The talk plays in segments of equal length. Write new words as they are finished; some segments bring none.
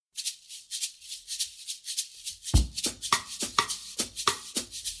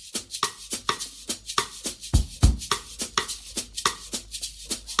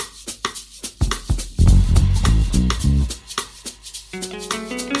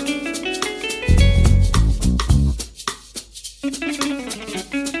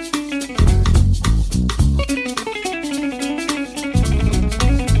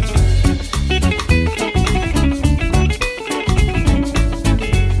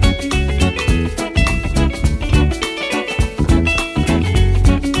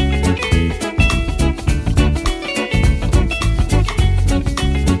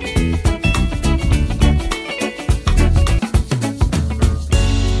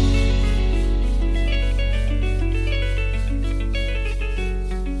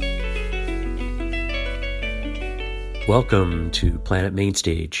Welcome to Planet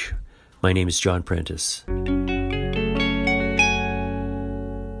Mainstage. My name is John Prentice. Alone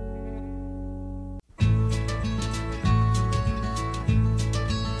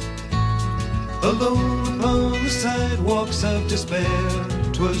upon the sidewalks of despair,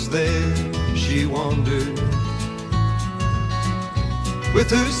 'twas there she wandered, with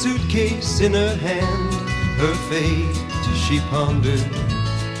her suitcase in her hand, her fate she pondered.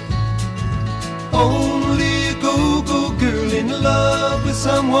 Only a go-go girl in love with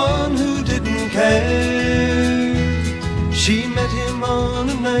someone who didn't care. She met him on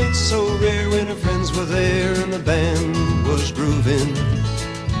a night so rare when her friends were there and the band was grooving.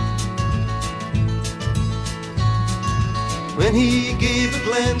 When he gave a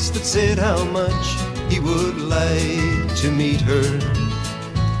glance that said how much he would like to meet her,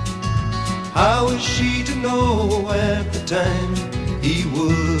 how was she to know at the time he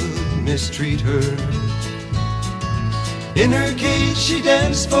would mistreat her? In her cage she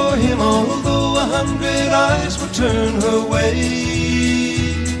danced for him, although 100 eyes would turn her way.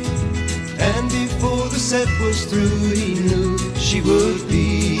 And before the set was through, he knew she would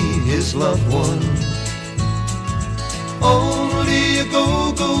be his loved one. Only a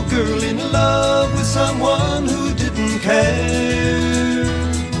go-go girl in love with someone who didn't care.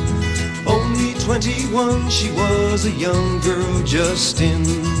 Only 21, she was a young girl just in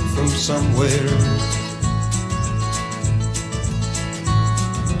from somewhere.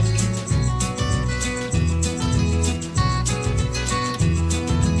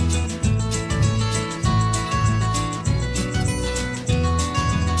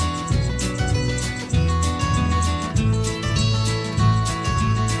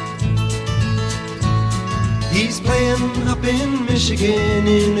 He's playing up in Michigan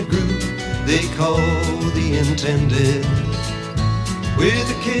in a group they call the Intended. With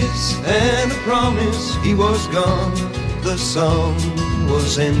a kiss and a promise he was gone, the song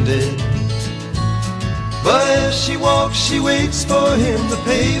was ended. But as she walks she waits for him, the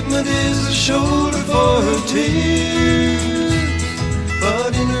pavement is a shoulder for her tears.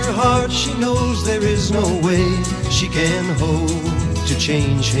 But in her heart she knows there is no way she can hope to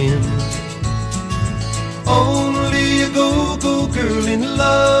change him. Only a go-go girl in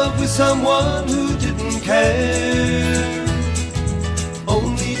love with someone who didn't care.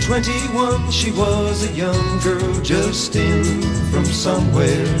 Only 21, she was a young girl just in from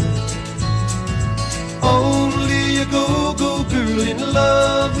somewhere. Only a go-go girl in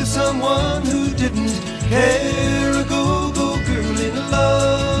love with someone who didn't care. A go-go girl in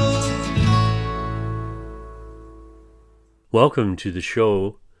love. Welcome to the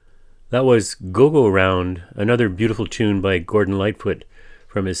show. That was Go-Go Round, another beautiful tune by Gordon Lightfoot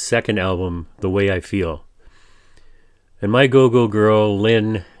from his second album, The Way I Feel. And my go-go girl,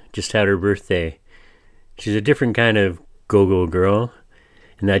 Lynn, just had her birthday. She's a different kind of go-go girl,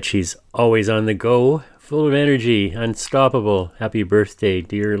 in that she's always on the go, full of energy, unstoppable. Happy birthday,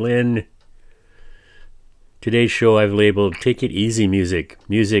 dear Lynn. Today's show I've labeled Take It Easy Music,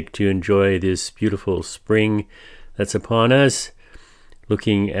 music to enjoy this beautiful spring that's upon us.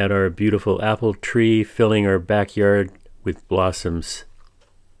 Looking at our beautiful apple tree filling our backyard with blossoms.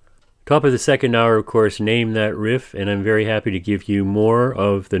 Top of the second hour, of course, Name That Riff, and I'm very happy to give you more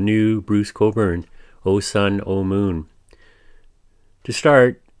of the new Bruce Cockburn, O Sun, O Moon. To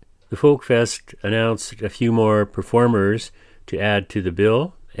start, the Folk Fest announced a few more performers to add to the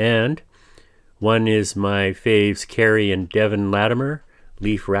bill, and one is my faves, Carrie and Devin Latimer,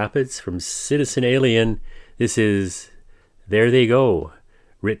 Leaf Rapids from Citizen Alien. This is There They Go,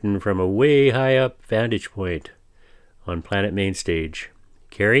 written from a way high up vantage point on Planet Mainstage.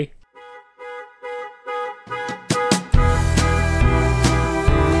 Carrie?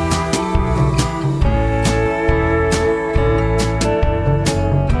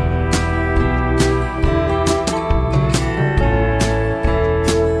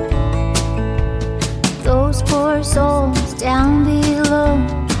 Those poor souls down below,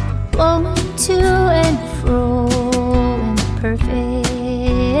 blowing to and fro in the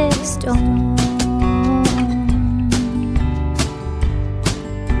perfect storm.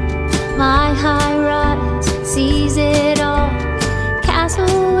 My high rise sees it all,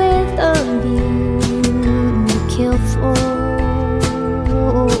 castle with a view to kill for.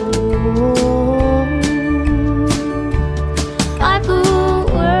 I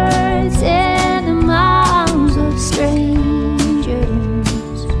put words in the mouths of strangers,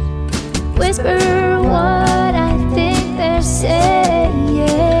 whisper what I think they're saying.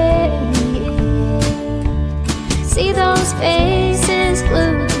 See those faces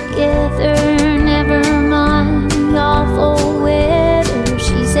glued together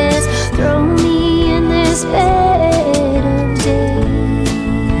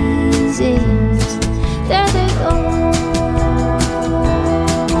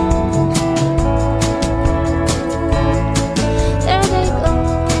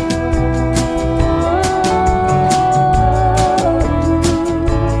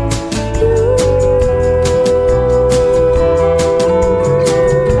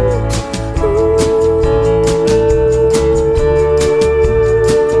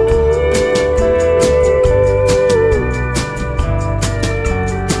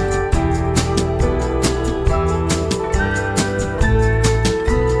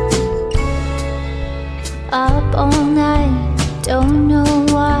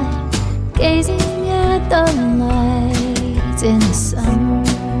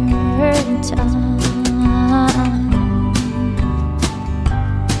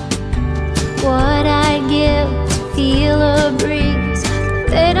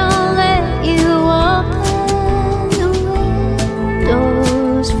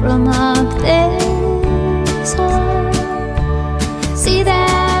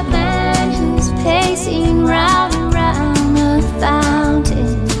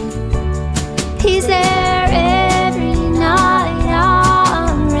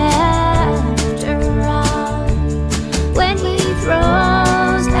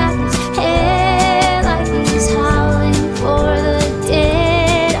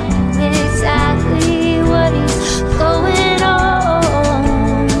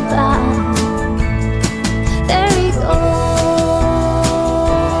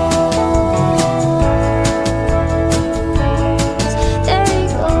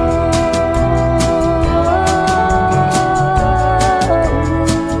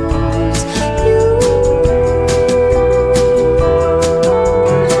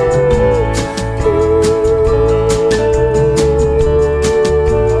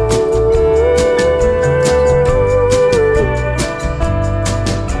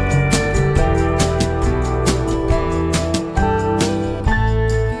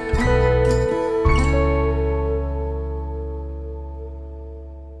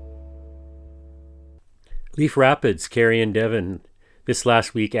Leaf Rapids, Carrie and Devon, this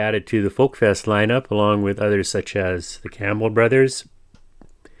last week added to the Folk Fest lineup, along with others such as the Campbell Brothers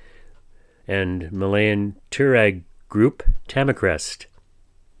and Malayan Turag group Tamacrest.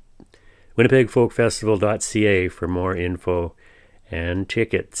 WinnipegFolkFestival.ca for more info and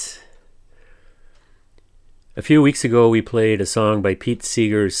tickets. A few weeks ago, we played a song by Pete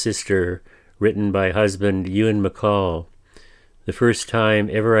Seeger's sister, written by husband Ewan McCall. The First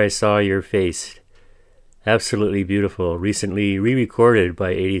Time Ever I Saw Your Face. Absolutely beautiful. Recently re-recorded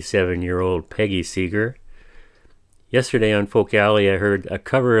by 87-year-old Peggy Seeger. Yesterday on Folk Alley, I heard a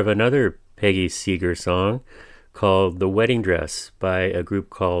cover of another Peggy Seeger song called The Wedding Dress by a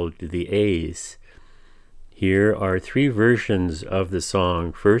group called The A's. Here are 3 versions of the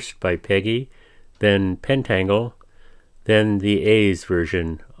song, first by Peggy, then Pentangle, then the A's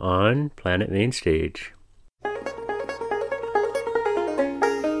version on Planet Mainstage.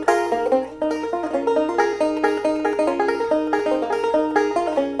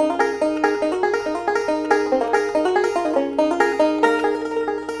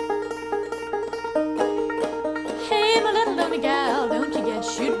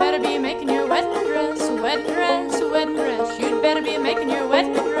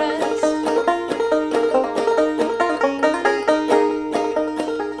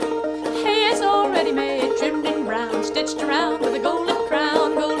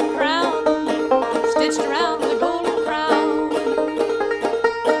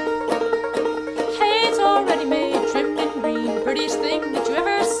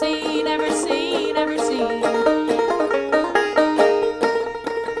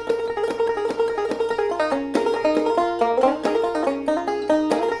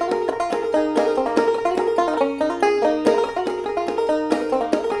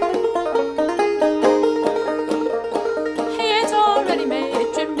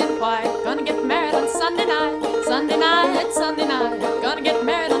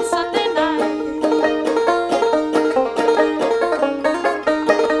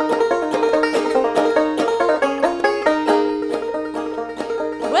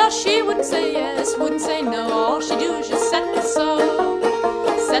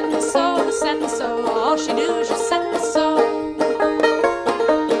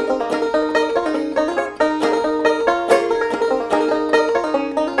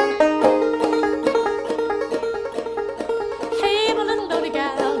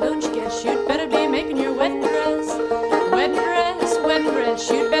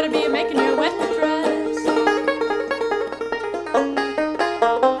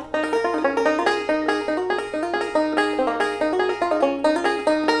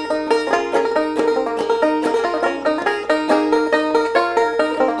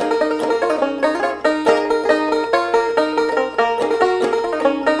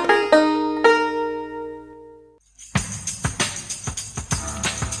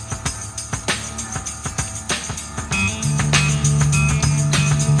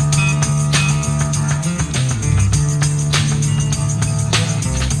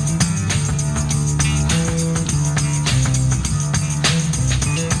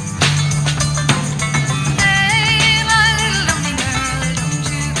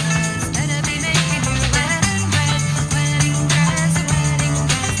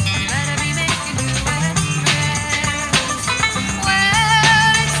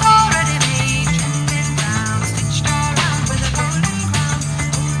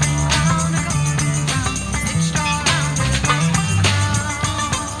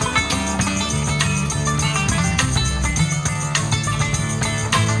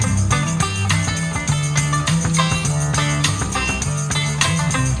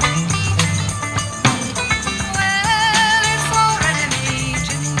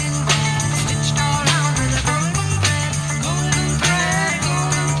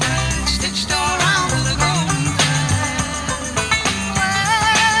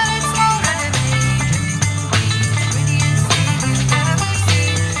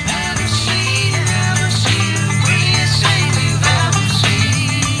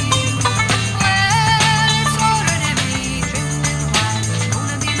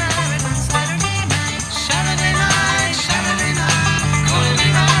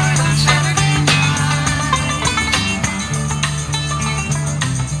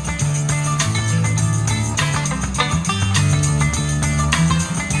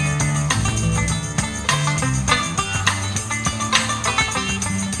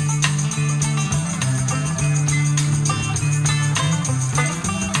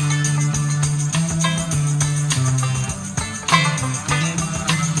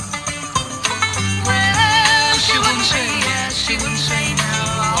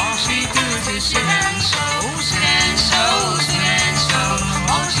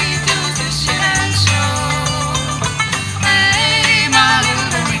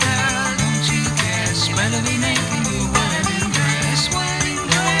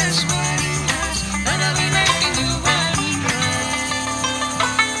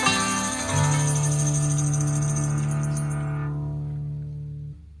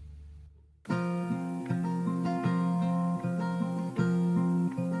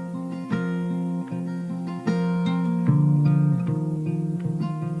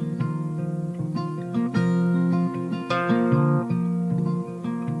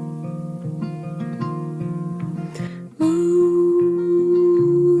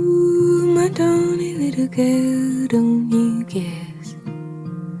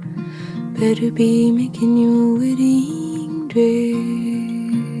 Better be making your wedding dress.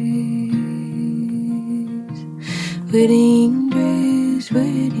 Wedding dress,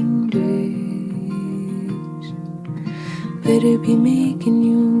 wedding dress. Better be making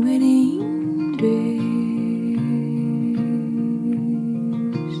your wedding dress.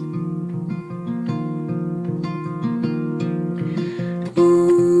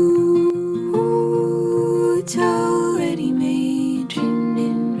 Ooh, it's already made, trimmed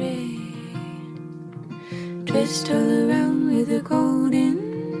in red, dressed all around with a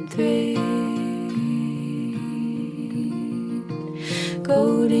golden thread.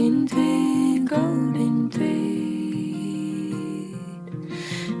 Golden thread, golden thread,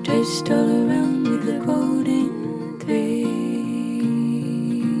 dressed all around with a golden thread.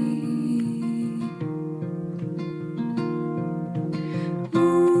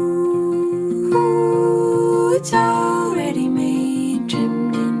 Ooh, it's already made,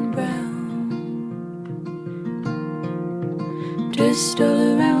 trimmed in brown, dressed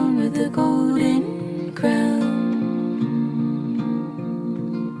all around with a golden crown.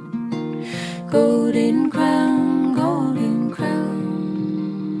 Golden crown, golden crown,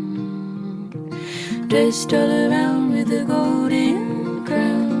 dressed all around with a golden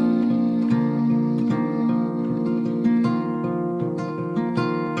crown.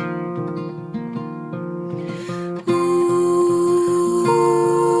 Ooh,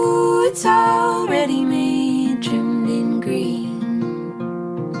 it's already made, trimmed in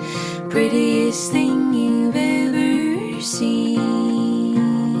green, prettiest thing you've ever seen.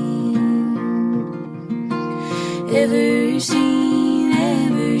 Ever seen,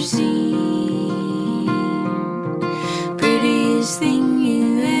 ever seen, prettiest thing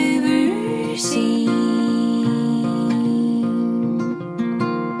you've ever seen.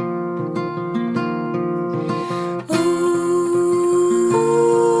 Ooh,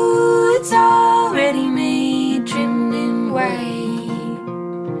 it's already made, trimmed in white.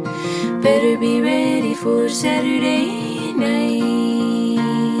 Better be ready for Saturday night.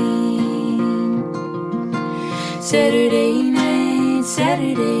 Saturday night,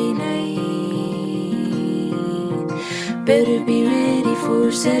 Saturday night. Better be ready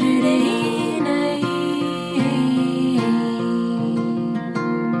for Saturday night.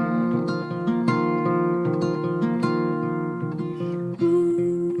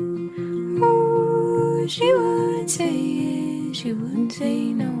 Ooh, she would say yes, she wouldn't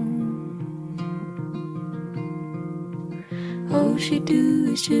say no. All she'd do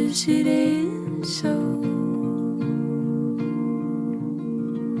is just sit and sew.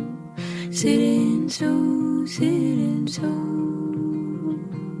 Sit and sew, sit and sew.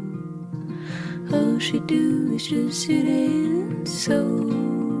 All she do is just sit and sew.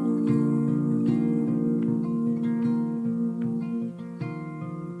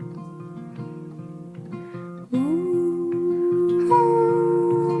 Ooh,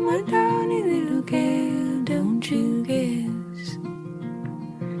 my darling little girl, don't you guess?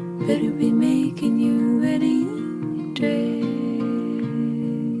 Better be making your wedding dress.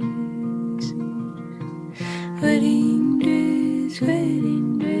 Wedding dress,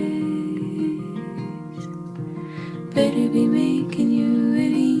 wedding dress. Better be making your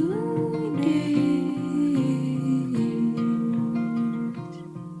wedding dress.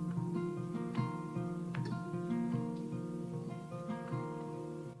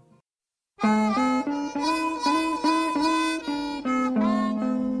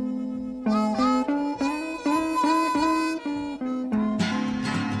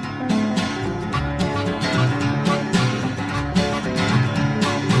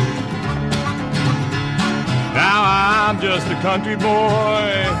 Just a country boy,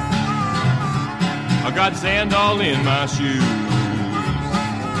 I got sand all in my shoes.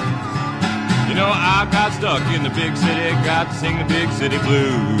 You know, I got stuck in the big city, got to sing the big city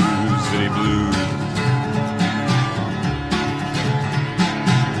blues, city blues.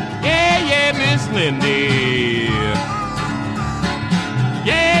 Yeah, yeah, Miss Lindy.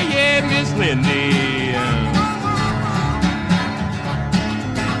 Yeah, yeah, Miss Lindy.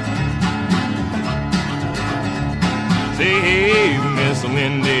 Say, hey, Miss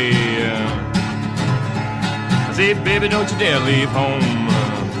Lindy. I say, baby, don't you dare leave home.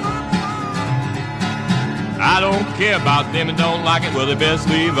 I don't care about them and don't like it. Well, they best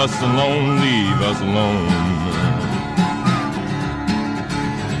leave us alone, leave us alone.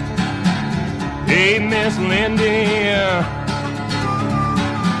 Hey, Miss Lindy.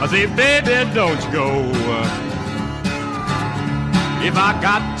 I say, baby, don't you go. If I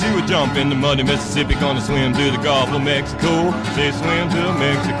got to jump in the muddy Mississippi, gonna swim to the Gulf of Mexico. Say swim to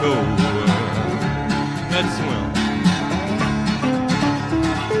Mexico. Let's swim.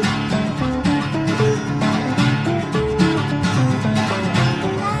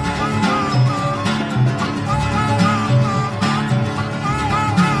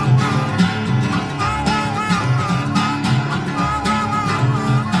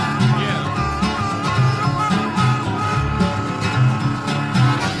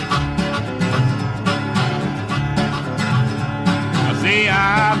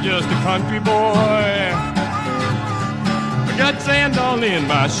 I'm just a country boy. I got sand all in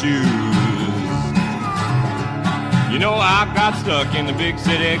my shoes. You know, I got stuck in the big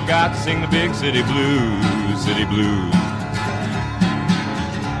city, got to sing the big city blues, city blues.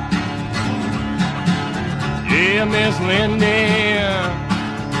 Yeah, Miss Lindy.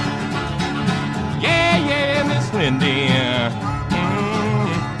 Yeah, Miss Lindy.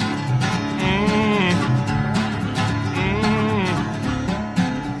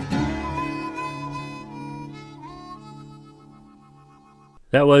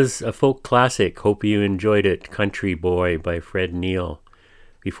 That was a folk classic. Hope you enjoyed it. Country Boy by Fred Neil.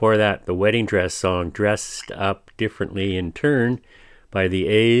 Before that, the wedding dress song Dressed Up Differently in Turn by the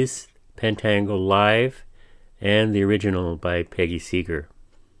A's, Pentangle Live, and the original by Peggy Seeger.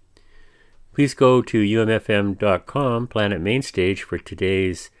 Please go to umfm.com, Planet Mainstage, for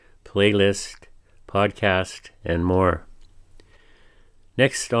today's playlist, podcast, and more.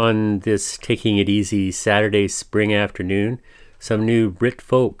 Next on this Taking It Easy Saturday spring afternoon, some new Brit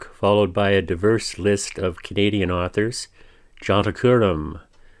folk, followed by a diverse list of Canadian authors, John Curum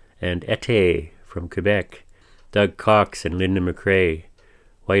and Ete from Quebec, Doug Cox and Linda McRae,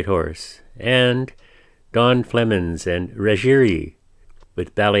 Whitehorse, and Don Flemons and Rajiri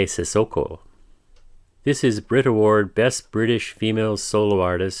with Ballet Sissoko. This is Brit Award Best British Female Solo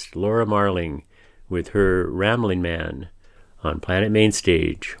Artist Laura Marling with her Ramblin' Man on Planet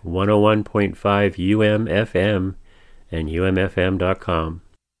Mainstage, 101.5 UMFM and umfm.com.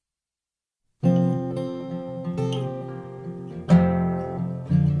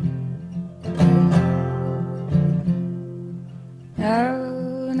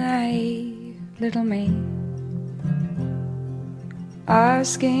 Oh, naive little me,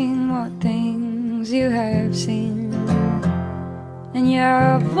 asking what things you have seen, and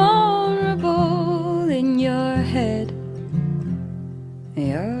you're vulnerable in your head.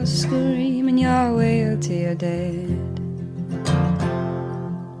 You're screaming your wail to your dead.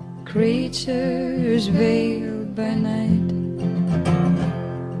 Creatures veiled by night,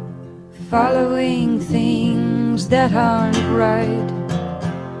 following things that aren't right,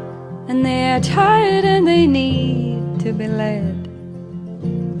 and they're tired and they need to be led.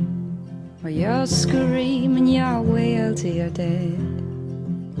 Well, you're screaming your wail to your dead.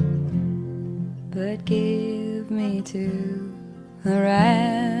 But give me to a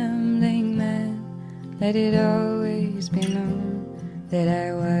rambling man, let it always be known that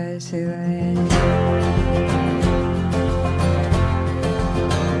I was who I am.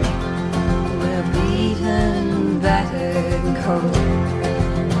 We're beaten, battered and cold.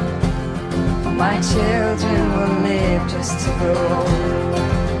 My children will live just to grow old.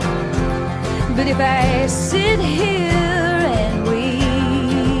 But if I sit here and weep,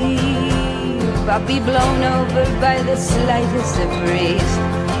 I'll be blown over by the slightest of breeze,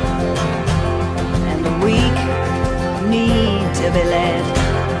 and the weak need to be led,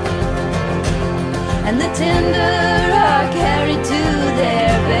 and the tender are carried to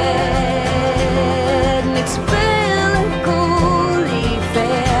their bed, and expel and coolly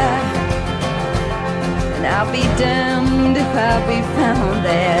fair, and I'll be damned if I'll be found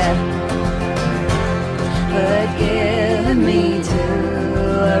there. But give me to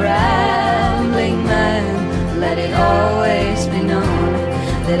a rambling man, let it always be known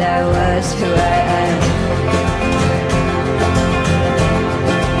that I was who I am.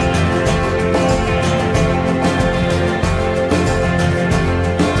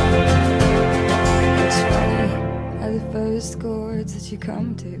 Chords that you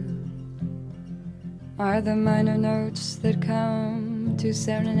come to are the minor notes that come to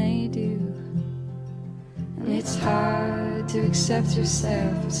serenade you, and it's hard to accept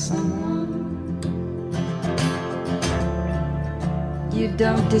yourself as someone you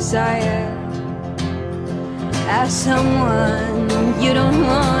don't desire, as someone you don't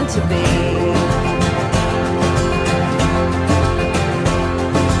want to be.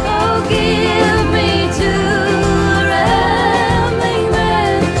 Oh, give me to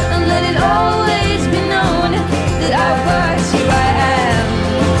always be known that I was who I am.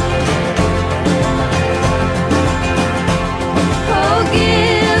 Oh,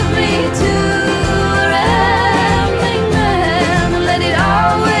 give me to a rambling man, let it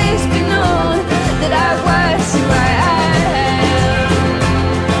always be known that I was who I am.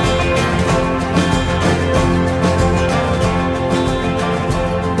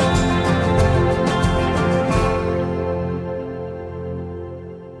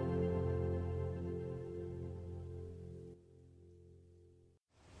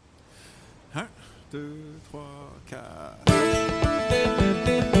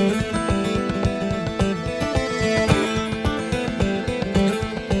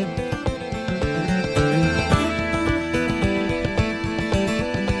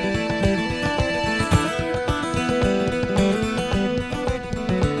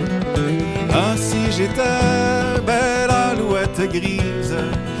 j'étais belle alouette grise,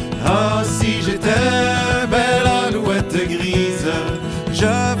 ah si j'étais belle alouette grise,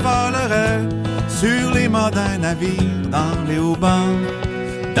 je volerais sur les mâts d'un navire, dans les haubans,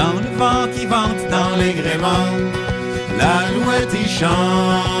 dans le vent qui vente, dans les gréements, l'alouette y chante.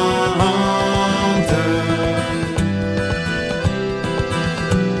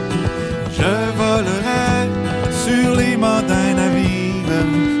 Je volerai sur les mâts d'un navire,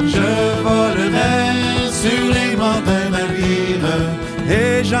 je volerai sur les mâts d'un navire,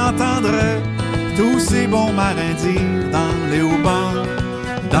 et j'entendrai tous ces bons marins dire dans les haubans,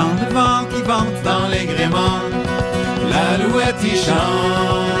 dans le vent qui vente, dans les gréements, l'alouette y chante.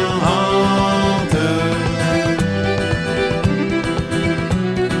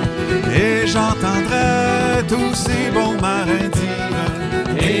 Et j'entendrai tous ces bons marins dire,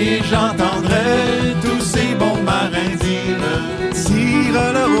 et j'entendrai tous ces bons marins dire, sire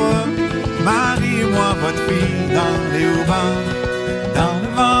le roi, marie-moi votre fille dans les haubans, dans le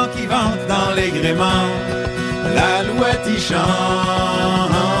vent qui vente, dans les gréements, l'alouette y chante.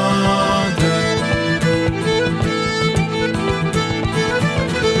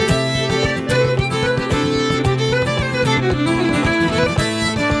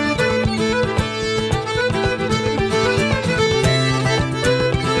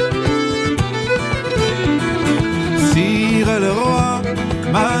 Sire le roi,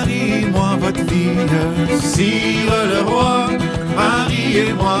 marie-moi votre fille, sire le roi,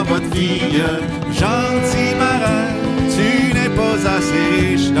 mariez-moi votre fille, gentil marin, tu n'es pas assez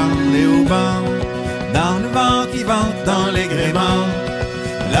riche dans les haubans, dans le vent qui vente, dans les gréements,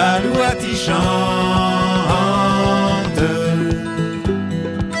 l'alouette y chante.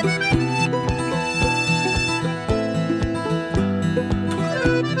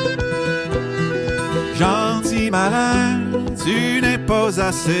 Gentil marin, tu n'es pas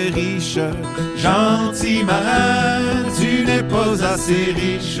assez riche, gentil marin, tu n'es pas assez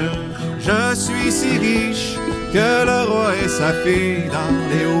riche, je suis si riche que le roi et sa fille dans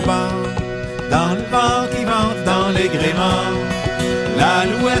les haubans, dans le vent qui vente, dans les gréements,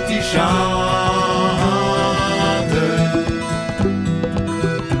 l'alouette y chante.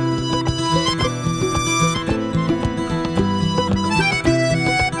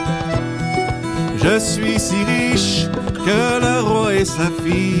 Je suis si riche que le roi et sa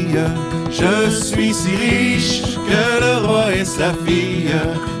fille, je suis si riche que le roi et sa fille,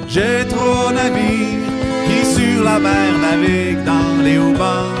 j'ai 3 navires qui sur la mer naviguent dans les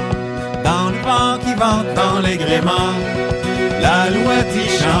haubans, dans le vent qui vente, dans les gréements, l'alouette y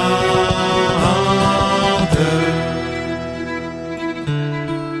chante.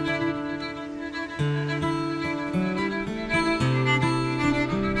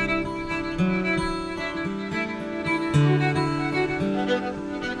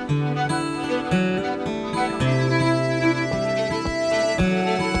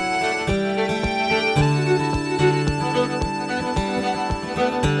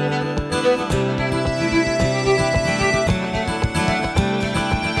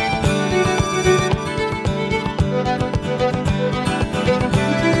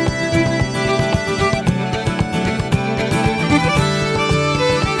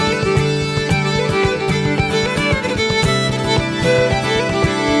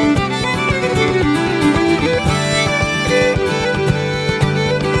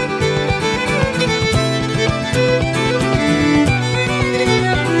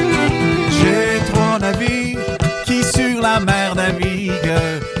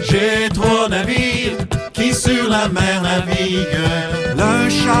 La mer navigue, l'un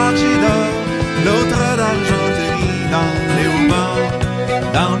chargé d'or, l'autre d'argenterie, dans les haubans,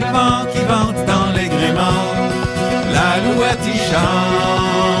 dans le vent qui vente, dans les gréements, l'alouette y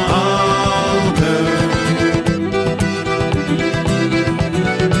chante.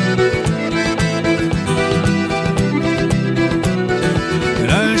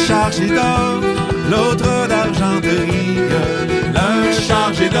 L'un chargé d'or, l'autre d'argenterie, l'un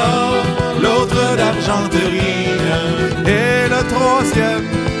chargé d'or, l'autre d'argenterie, et le troisième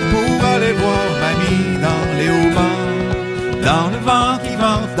pour aller voir mamie dans les haubans, dans le vent qui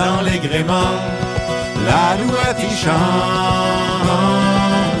vente, dans les gréements, l'alouette y chante.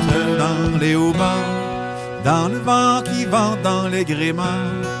 Dans les haubans, dans le vent qui vente, dans les gréements,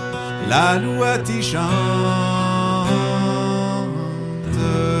 l'alouette y chante.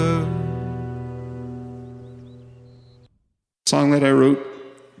 Song that I wrote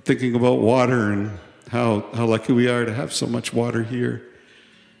thinking about water and how lucky we are to have so much water here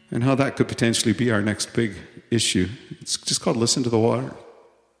and how that could potentially be our next big issue. It's just called Listen to the Water.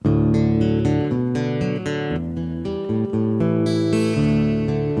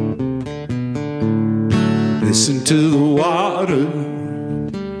 Listen to the water.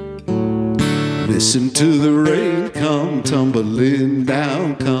 Listen to the rain come tumbling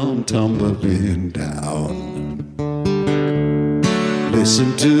down, come tumbling down.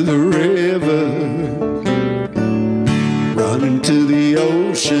 Listen to the river running to the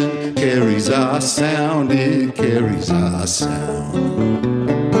ocean, carries our sound, it carries our sound.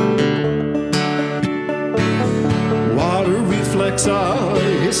 Water reflects our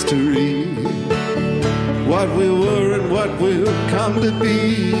history, what we were and what we'll come to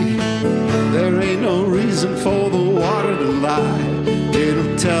be. There ain't no reason for the water to lie.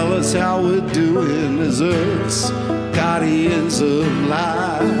 It'll tell us how we're doing as Earth's guardians of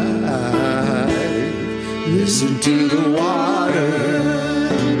life. Listen to the water.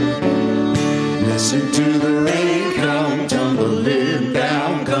 Listen to the rain come tumbling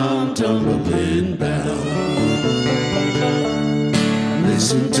down, come tumbling down.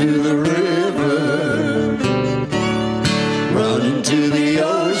 Listen to the river running to the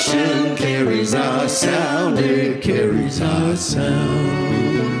ocean, carries our sound, it carries our sound.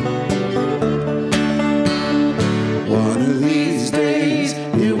 One of these days,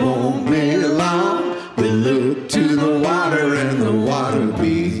 it won't be long, we look to the water and the water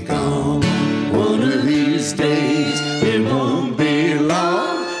be gone. One of these days, it won't be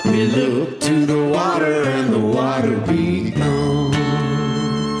long, we look to the water and the water be gone.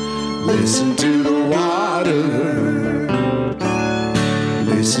 Listen to the water.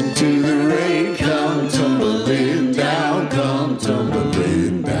 Listen to the rain come tumbling down, come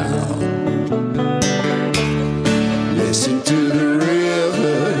tumbling down. Listen to the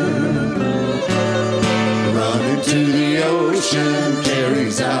river running to the ocean,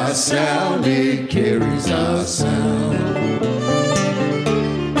 carries our sound, it carries our sound.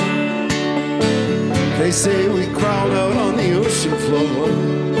 They say we crawled out on the ocean floor,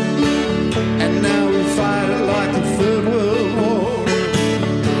 and now we fight it like the Third World War.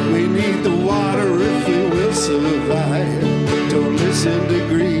 We need the water if we will survive. Don't listen to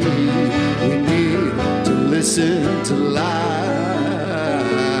greed, we need to listen to life.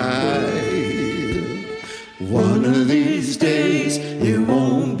 One of these days, it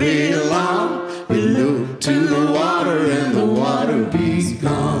won't be long, we look to the water and the water be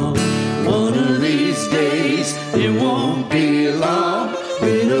gone. One of these days, it won't be long,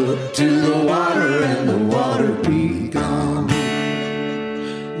 we look to the water and the water be gone.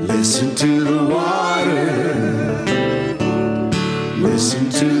 Listen to the water. Listen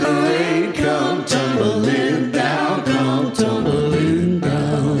to the rain come tumbling down, come tumbling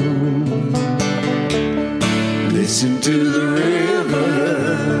down. Listen to the river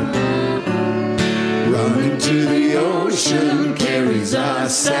running to the ocean, carries our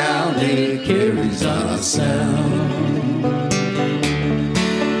sound, it carries our sound.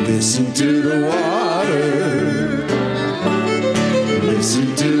 Listen to the water.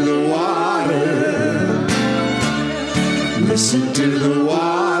 Listen to the water. Listen to the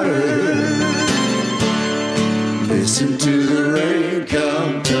water. Listen to the rain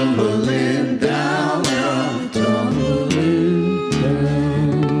come tumbling down, come tumbling down.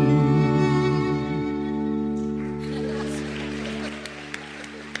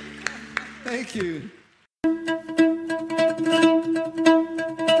 Thank you.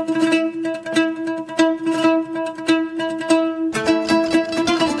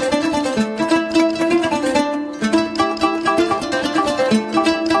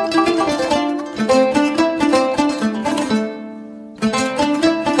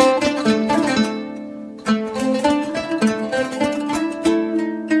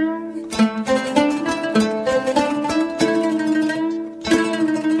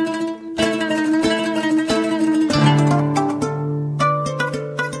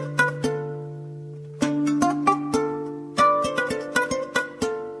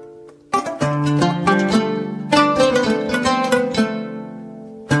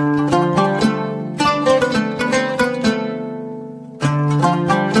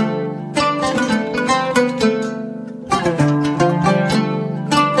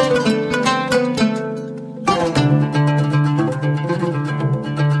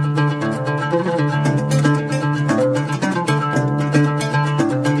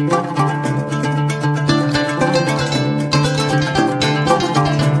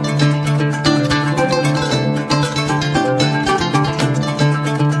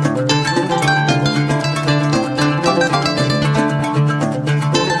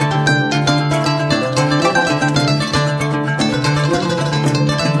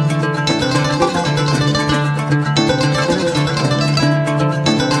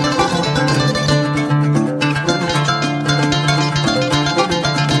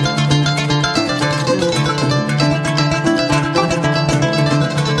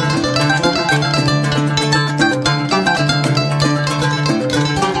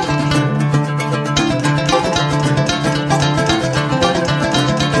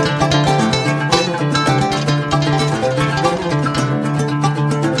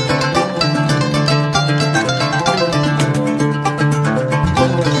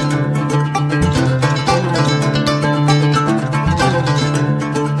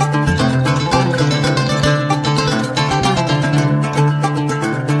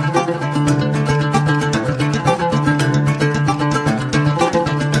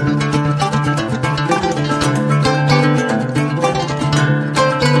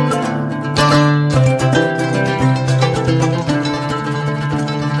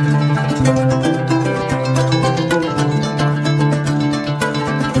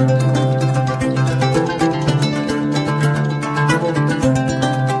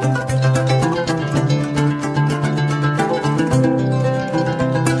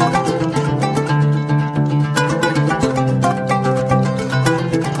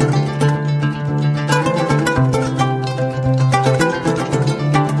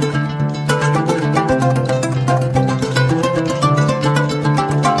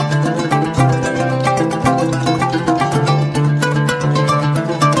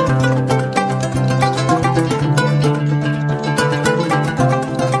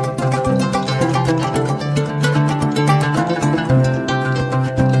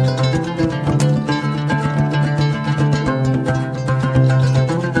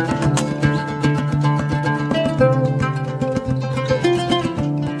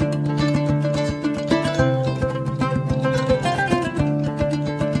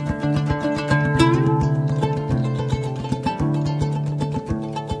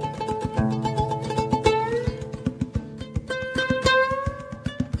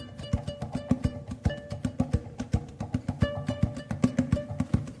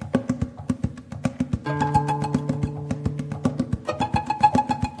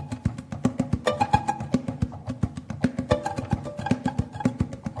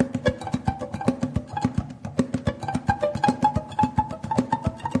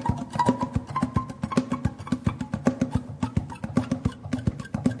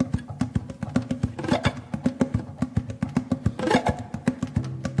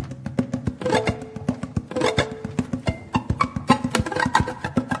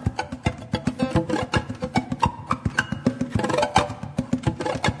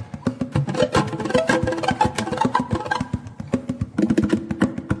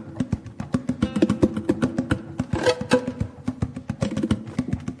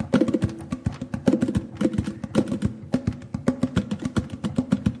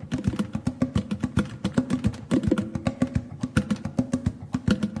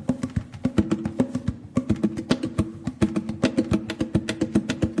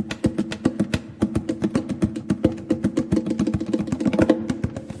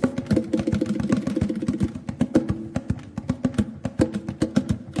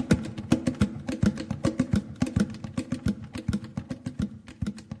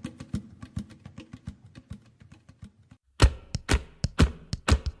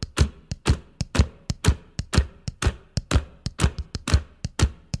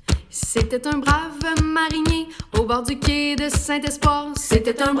 C'était un brave marinier au bord du quai de Saint-Espoir.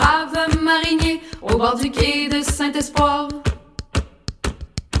 C'était un brave marinier au bord du quai de Saint-Espoir.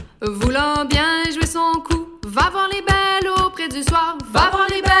 Voulant bien jouer son coup, va voir les belles auprès du soir. Va voir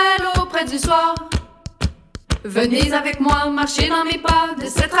les belles auprès du soir. Venez avec moi, marchez dans mes pas. De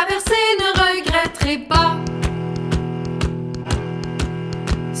cette traversée, ne regretterez pas.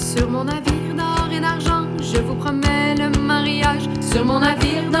 Sur mon navire d'or et d'argent, je vous promets le mariage. Sur mon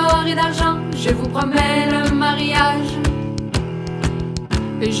navire d'or et d'argent, je vous promets le mariage.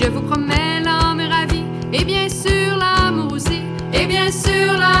 Je vous promets l'homme ravi, et bien sûr l'amour aussi, et bien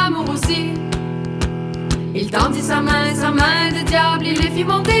sûr l'amour aussi. Il tendit sa main de diable, il les fit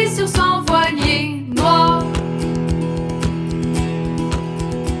monter sur son voilier noir.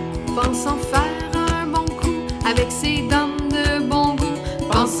 Pensant faire un bon coup avec ces dames de bon goût,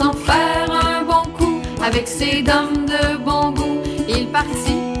 pensant faire un bon coup avec ces dames de bon goût, il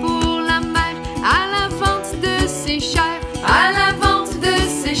partit pour la mer à la vente de ses chairs, à la vente de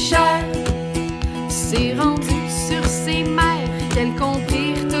ses chairs. C'est rendu sur ses mers qu'elles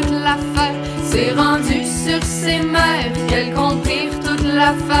comprirent toute l'affaire. C'est rendu sur ses mers qu'elles comprirent toute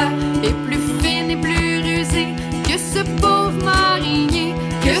l'affaire. Et plus fine et plus rusée que ce pauvre marinier,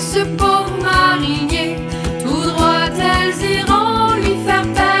 que ce pauvre marinier, tout droit elles iront lui faire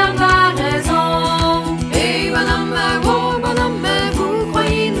perdre la raison. Et bonhomme, vous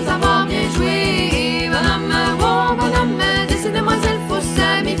croyez nous avoir bien joué. Et bonhomme, de ces demoiselles faut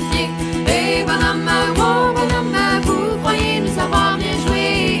se méfier. Et bonhomme, vous croyez nous avoir bien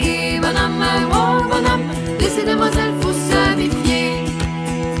joué. Et bonhomme, de ces demoiselles faut se méfier.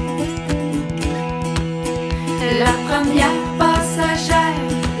 La première passagère,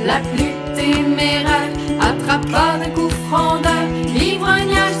 la plus téméraire, attrapa d'un coup frondeur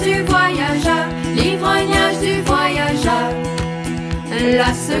l'ivrognage du voyageur, l'ivrognage du voyageur.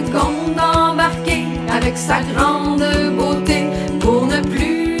 La seconde embarquée avec sa grande beauté, pour ne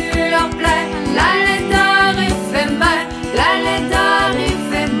plus leur plaire, la laideur éphémère, la laideur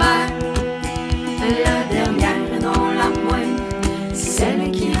éphémère. La dernière, non la moindre,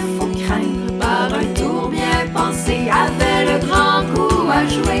 celle qu'il faut craindre, par un tour bien pensé, avait le grand coup à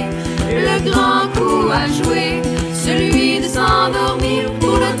jouer, le grand coup à jouer, celui de s'endormir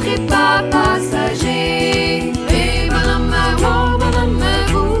pour le trépas passager. Et bonhomme,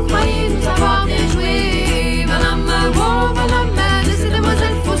 vous croyez nous avoir bien joué. Bonhomme, de ces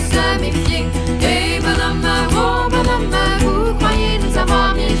demoiselles faut se méfier. Et bonhomme, vous croyez nous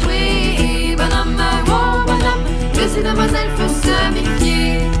avoir bien joué. Et bonhomme, de ces demoiselles faut se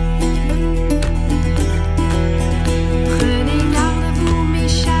méfier. Prenez garde à vous mes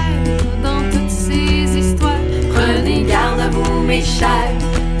chers dans toutes ces histoires. Prenez garde à vous mes chers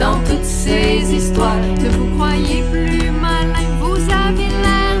dans toutes ces histoires. Ne vous croyez plus malin, vous avez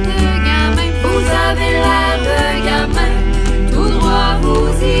l'air de gamin, vous avez l'air de gamin. Tout droit vous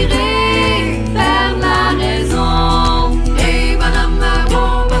irez vers la raison. Et bonhomme,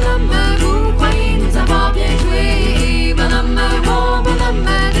 vous croyez nous avoir bien joué. Et bonhomme,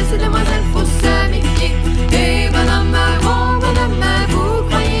 de ces demoiselles faut se méfier. Et bonhomme, vous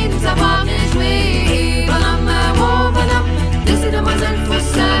croyez nous avoir bien joué. Et bonhomme, de ces demoiselles faut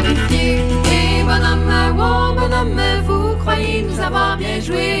se méfier. Et bonhomme, vous croyez nous avoir bien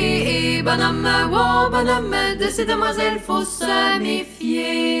joué. Et bonhomme, de ces demoiselles faut se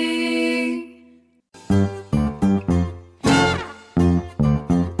méfier.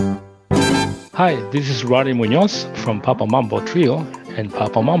 Hi, this is Roddy Munoz from Papa Mambo Trio and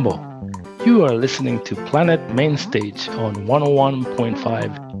Papa Mambo. You are listening to Planet Mainstage on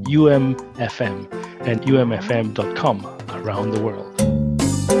 101.5 UMFM and umfm.com around the world.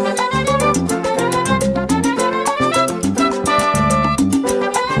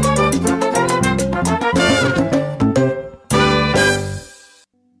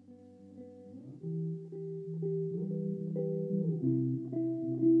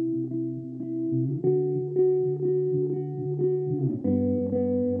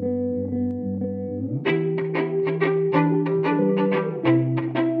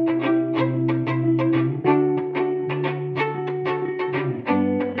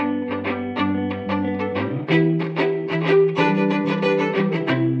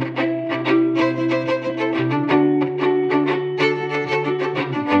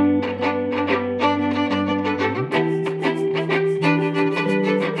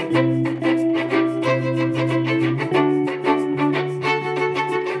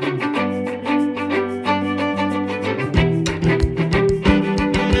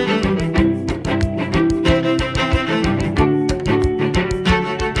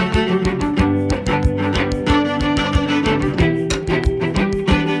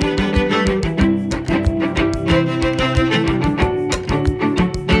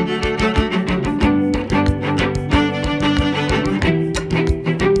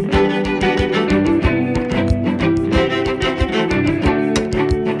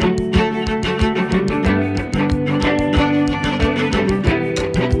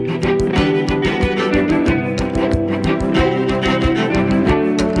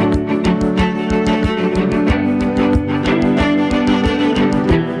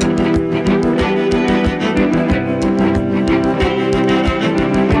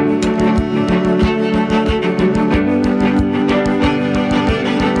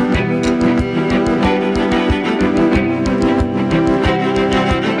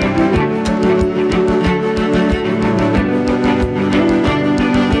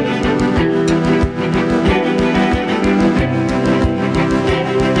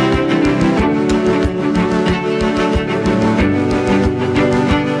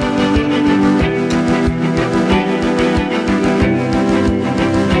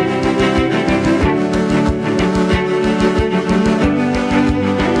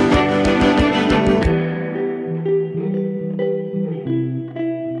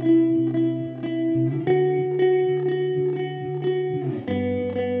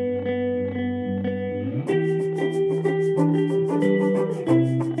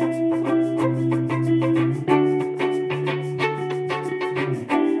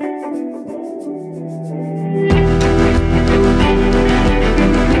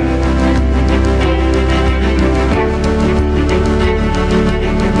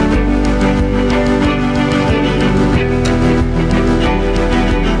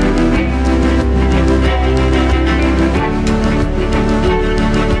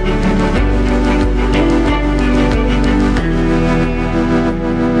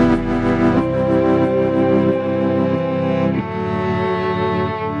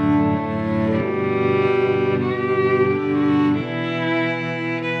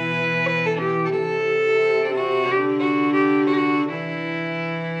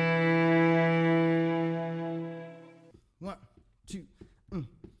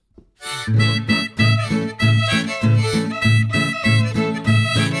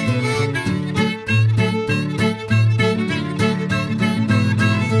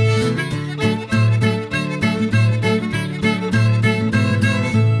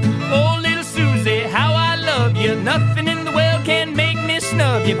 Nothing in the world can make me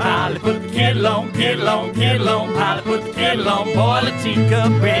snub you. Polly, put the kettle on, kettle on, kettle on. Polly, put the kettle on, boil a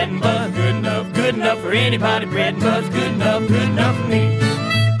teacup. Bread and butter, good enough for anybody. Bread and butter's good enough for me.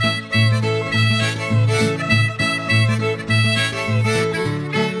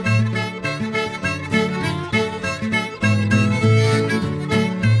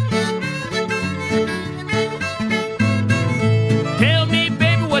 Tell me,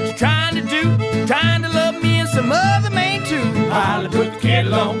 baby, what you trying to do? Trying to love me and some other man too. Polly, put the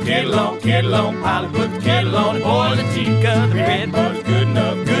kettle on, kettle on, kettle on. Polly, put the kettle on and boil the teacup. The bread and butter's good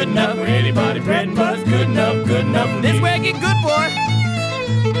enough for anybody. Bread and butter's good enough for me. This way I get good, boy.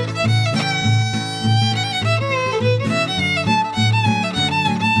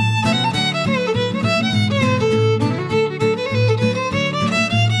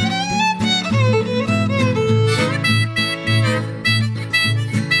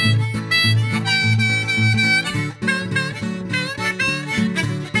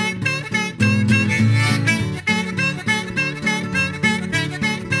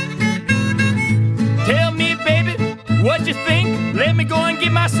 What you think? Let me go and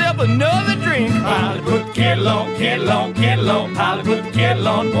get myself another drink. Polly, put the kettle on, kettle on, kettle on. Polly, put the kettle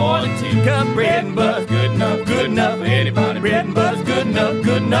on, boil a teacup. Bread and butter's good enough for anybody. Bread and butter's good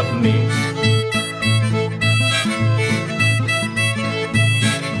enough for me.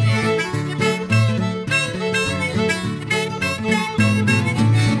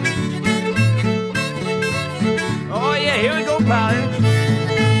 Oh yeah, here we go, Polly.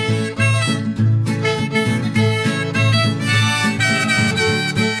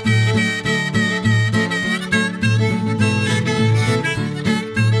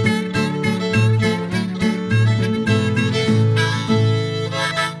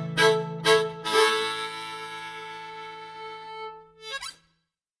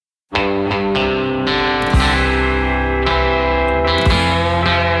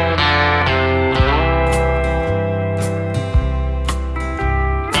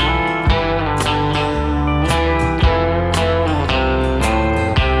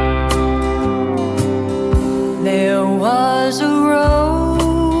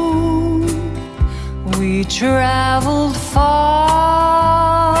 Traveled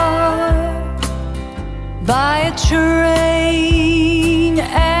far by a train,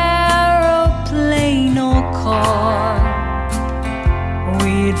 aeroplane, or car.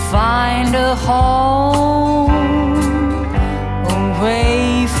 We'd find a home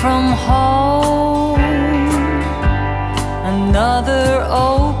away from home. Another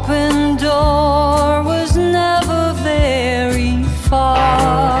open door was never very far.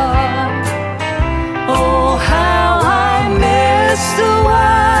 The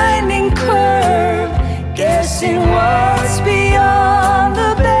winding curve, guessing what's beyond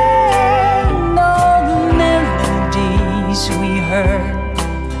the bend. All the melodies we heard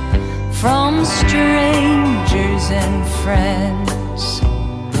from strangers and friends.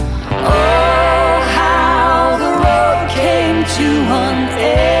 Oh, how the road came to an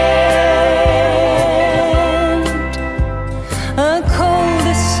end. A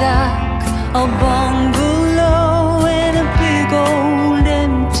cul-de-sac, a bungalow, and a big old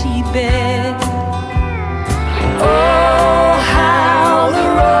empty bed. Oh, how the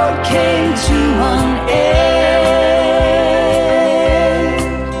road came to an end.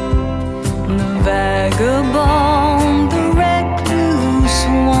 The vagabond, the recluse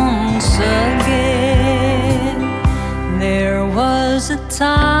once again. There was a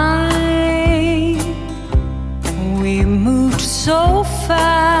time we moved so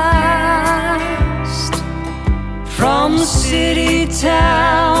fast from city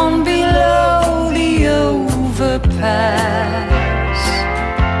town below the overpass,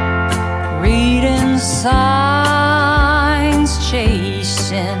 reading signs,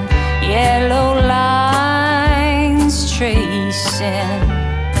 chasing yellow lines, tracing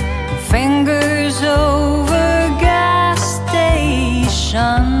fingers over gas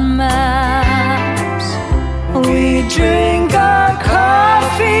station maps. We drink our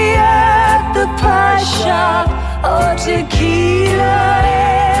coffee at the pie shop, or tequila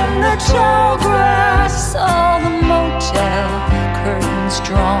in the tall grass. All the motel curtains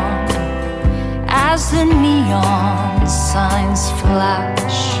drawn as the neon signs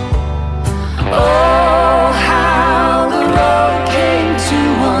flash. Oh, how the road came to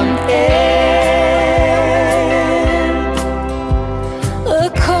an end. A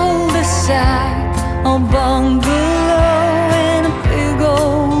cul-de-sac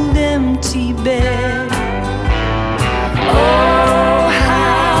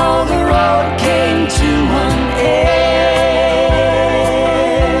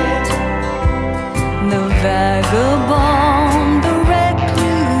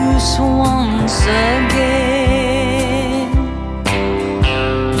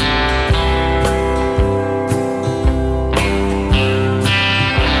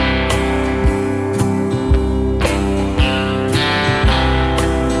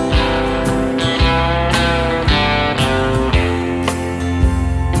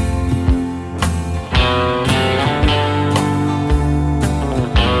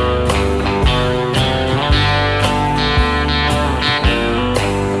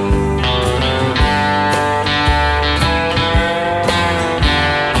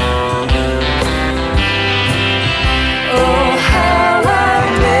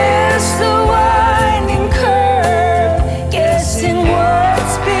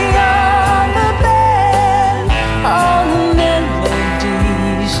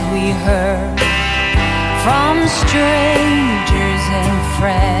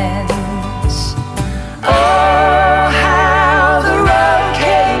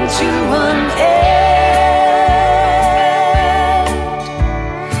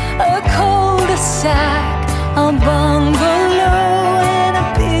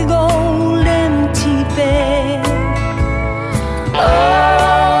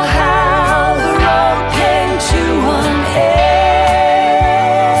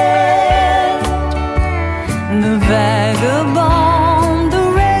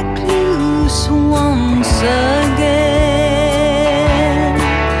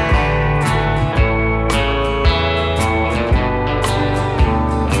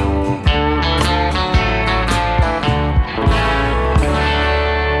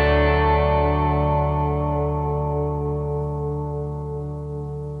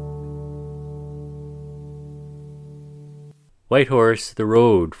Whitehorse, The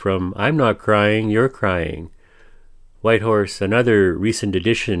Road from I'm Not Crying, You're Crying. Whitehorse, another recent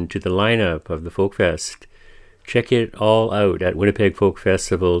addition to the lineup of the Folkfest. Check it all out at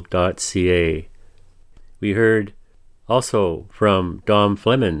winnipegfolkfestival.ca. We heard also from Dom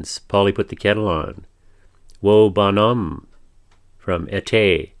Flemons, Polly Put the Kettle On. Woe Bonhomme from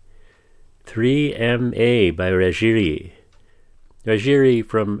Été. 3MA by Rajiri. Rajiri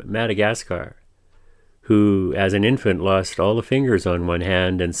from Madagascar, who as an infant lost all the fingers on one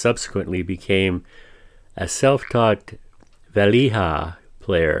hand and subsequently became a self-taught valiha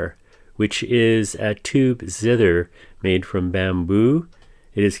player, which is a tube zither made from bamboo.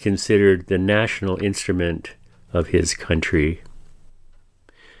 It is considered the national instrument of his country.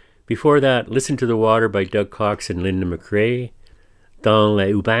 Before that, Listen to the Water by Doug Cox and Linda McRae, Dans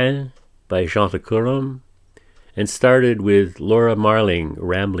les Hubans by Jean Lecurum, and started with Laura Marling,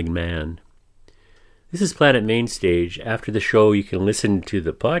 Rambling Man. This is Planet Mainstage. After the show, you can listen to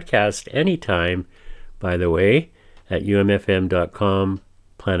the podcast anytime, by the way, at umfm.com,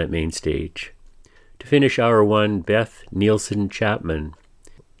 Planet Mainstage. To finish hour one, Beth Nielsen Chapman.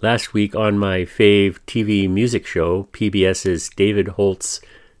 Last week on my fave TV music show, PBS's David Holt's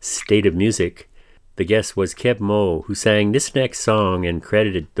State of Music, the guest was Keb Mo, who sang this next song and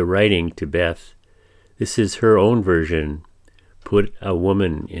credited the writing to Beth. This is her own version, Put a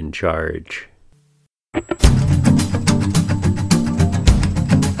Woman in Charge.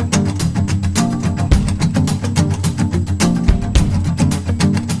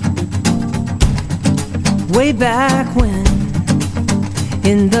 Way back when,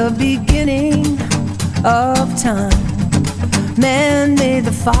 in the beginning of time, man made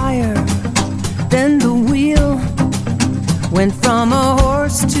the fire, then the wheel went from a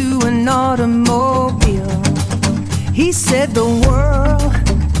horse to an automobile. He said the world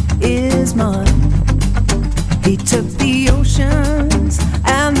is mine. He took the oceans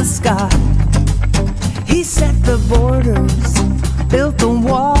and the sky. He set the borders, built the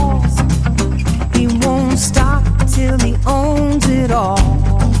walls. He won't stop till he owns it all.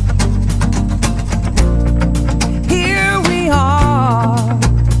 Here we are,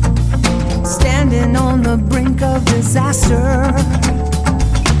 standing on the brink of disaster.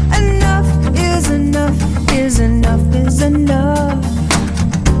 Enough is enough, is enough, is enough.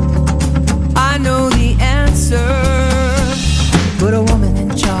 I know the answer. Put a woman in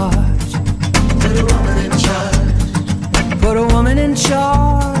charge. Put a woman in charge. Put a woman in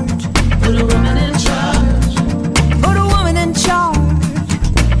charge. Put a woman in charge. Put a woman in charge.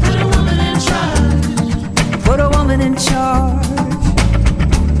 Put a woman in charge. Put a woman in charge.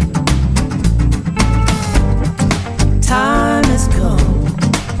 Time has come.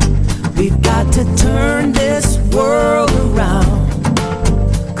 We've got to turn this world around.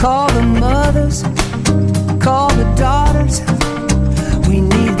 Call the mothers, call the daughters. We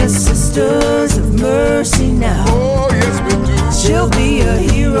need the sisters of mercy now. Oh, yes, we do. She'll be a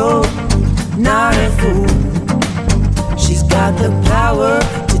hero, not a fool. She's got the power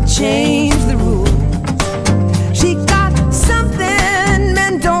to change the rules. She got something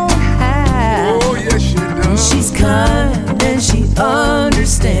men don't have. Oh, yes, she does. She's kind and she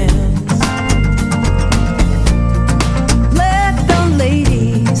understands. Let the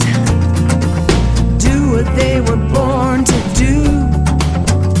ladies do what they were born to do.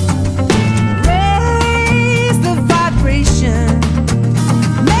 Raise the vibration.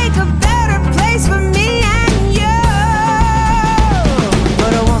 Make a better place for me and you.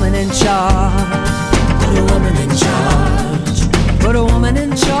 Put a woman in charge. Put a woman in charge. Put a woman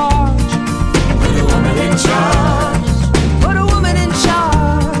in charge. Put a woman in charge.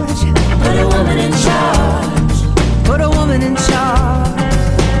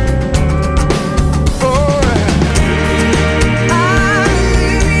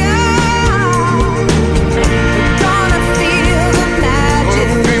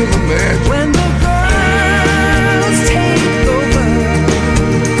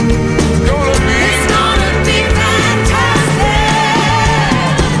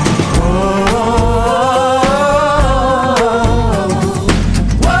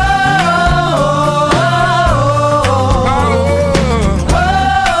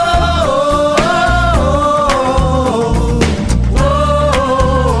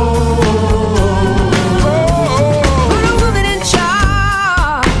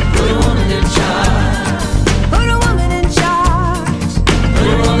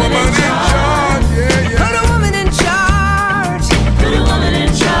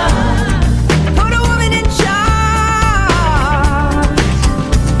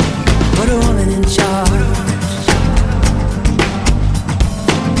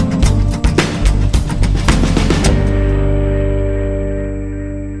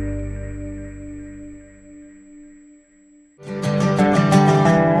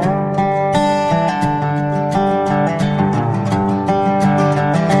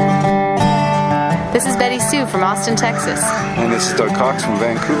 Stu from Austin, Texas. And this is Doug Cox from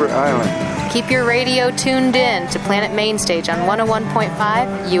Vancouver Island. Keep your radio tuned in to Planet Mainstage on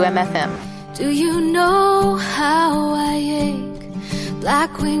 101.5 UMFM. Do you know how I ache,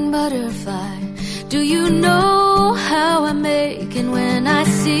 black-winged butterfly? Do you know how I'm aching when I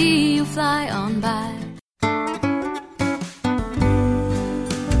see you fly on by?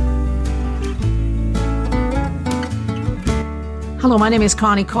 Hello, my name is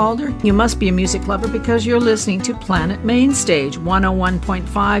Connie Calder. You must be a music lover because you're listening to Planet Mainstage, 101.5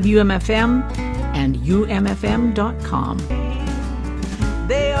 UMFM and umfm.com.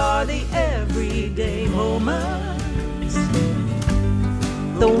 They are the everyday moments,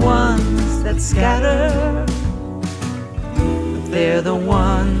 the ones that scatter, but they're the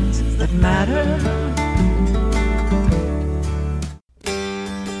ones that matter.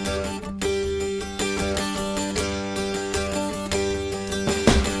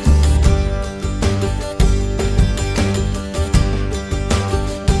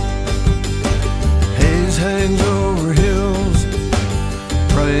 Hangs over hills,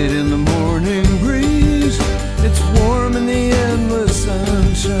 bright in the morning breeze. It's warm in the endless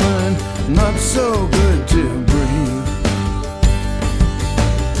sunshine, not so good to breathe.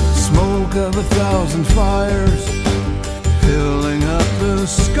 Smoke of 1,000 fires filling up the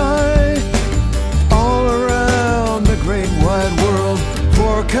sky. All around the great wide world,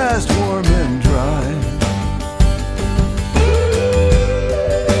 forecast warm and dry.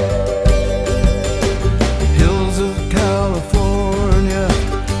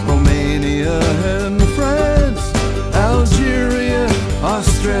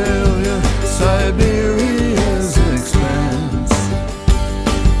 Australia, Siberia's expanse.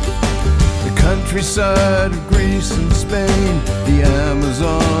 The countryside of Greece and Spain, the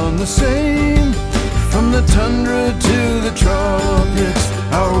Amazon the same. From the tundra to the tropics,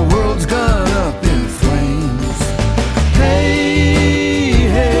 our world's gone up in flames. Hey,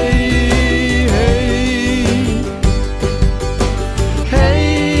 hey, hey. Hey.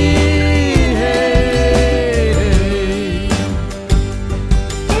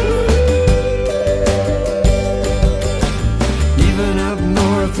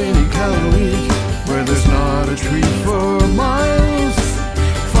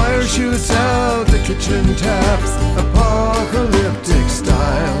 Shoots out the kitchen taps, apocalyptic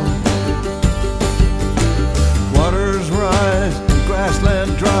style. Waters rise,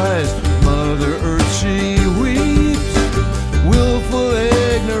 grassland dries, Mother Earth she weeps. Willful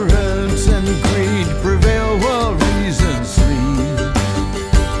ignorance and greed prevail while reason sleeps.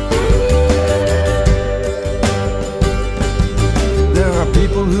 There are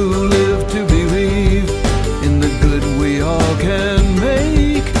people who live to believe in the good we all can make.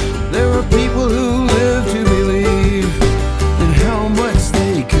 There are people who live to believe in how much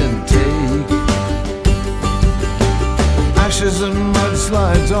they can take. Ashes and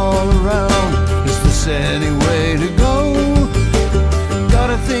mudslides all around. Is this any way to go?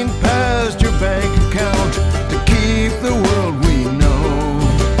 Gotta think past your bank account to keep the world we know.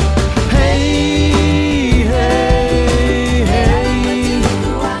 Hey, hey, hey.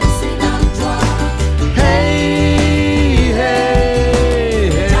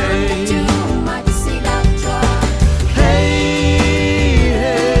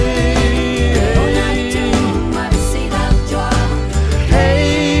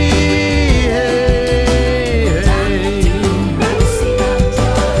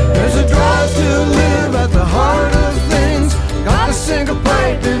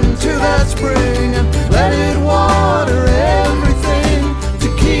 Spring and let it water everything to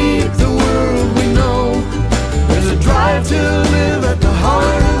keep the world we know. There's a drive to live at the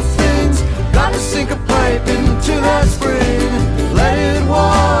heart of things. Got to sink a pipe into that spring. Let it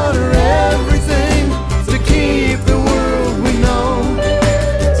water everything to keep the world we know.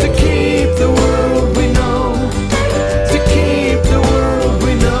 To keep the world we know. To keep the world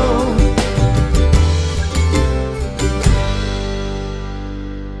we know.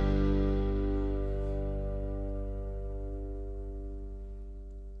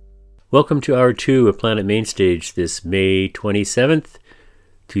 Welcome to Hour 2 of Planet Mainstage this May 27th,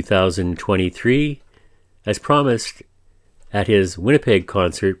 2023. As promised, at his Winnipeg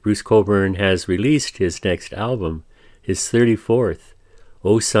concert, Bruce Cockburn has released his next album, his 34th,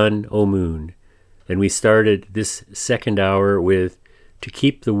 O Sun, O Moon. And we started this second hour with To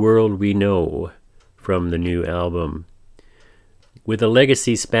Keep the World We Know from the new album. With a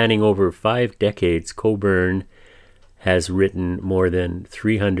legacy spanning over 5 decades, Cockburn has written more than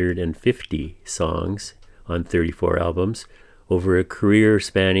 350 songs on 34 albums over a career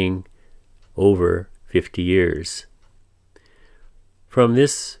spanning over 50 years. From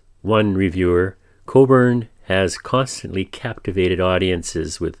this one reviewer, Cockburn has constantly captivated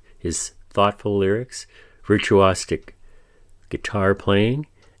audiences with his thoughtful lyrics, virtuosic guitar playing,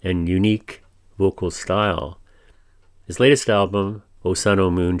 and unique vocal style. His latest album, O Sun,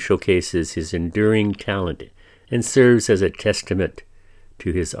 O Moon, showcases his enduring talent and serves as a testament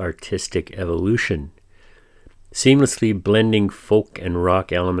to his artistic evolution. Seamlessly blending folk and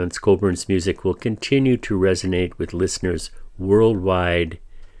rock elements, Cockburn's music will continue to resonate with listeners worldwide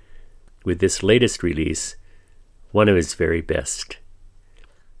with this latest release, one of his very best.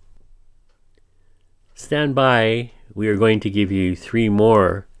 Stand by, we are going to give you 3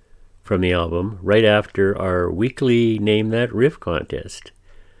 more from the album right after our weekly Name That Riff contest.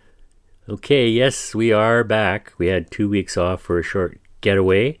 Okay, yes, we are back. We had 2 weeks off for a short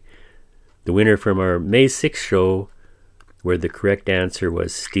getaway. The winner from our May 6th show, where the correct answer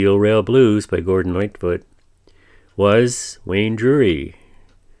was Steel Rail Blues by Gordon Lightfoot, was Wayne Drury.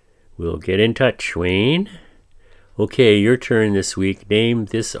 We'll get in touch, Wayne. Okay, your turn this week. Name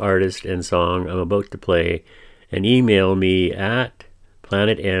this artist and song I'm about to play and email me at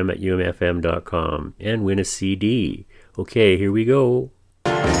planetm@umfm.com and win a CD. Okay, here we go.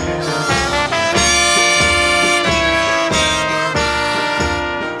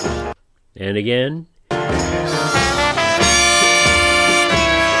 And again.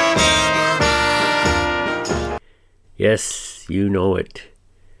 Yes, you know it.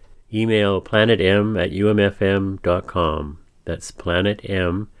 Email planetm@umfm.com. That's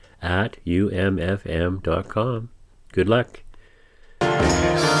planetm@umfm.com. Good luck.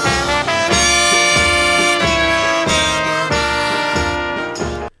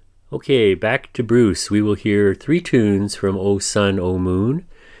 Okay, back to Bruce. We will hear 3 tunes from O Sun, O Moon,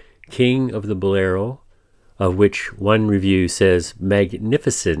 King of the Bolero, of which one review says,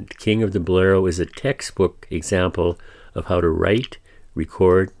 magnificent. King of the Bolero is a textbook example of how to write,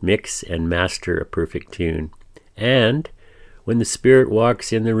 record, mix, and master a perfect tune. And When the Spirit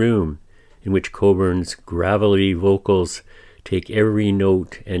Walks in the Room, in which Cockburn's gravelly vocals take every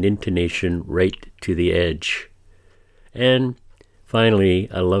note and intonation right to the edge. And finally,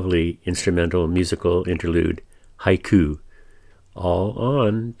 a lovely instrumental musical interlude, Haiku, all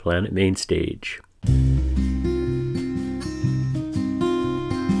on Planet Mainstage.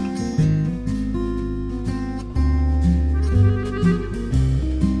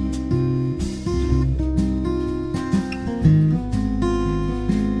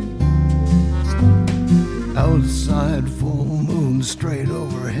 Outside, full moon straight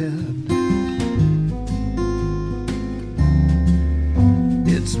overhead.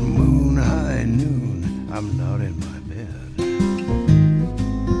 It's moon high noon, I'm not in my bed.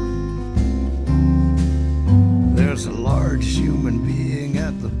 There's a large human being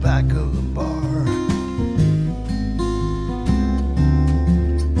at the back of the bar,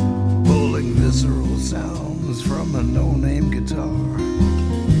 pulling visceral sounds from a no-name guitar.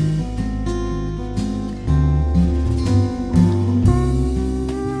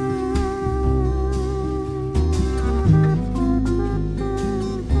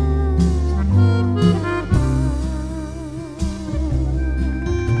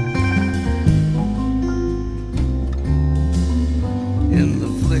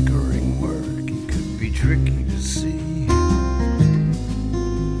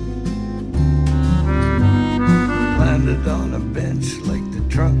 On a bench like the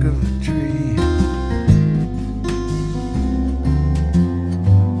trunk of a tree,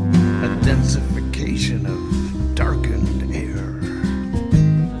 a densification of darkened air,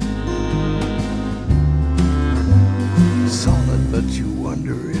 solid, but you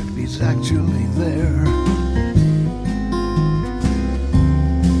wonder if he's actually there.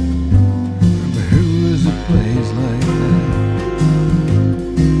 Who is it plays like that?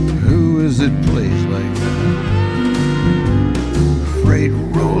 Who is it plays like that? Freight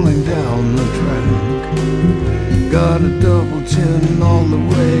rolling down the track, got a double chin all the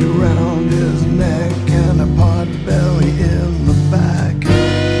way around his neck and a pot belly in the back.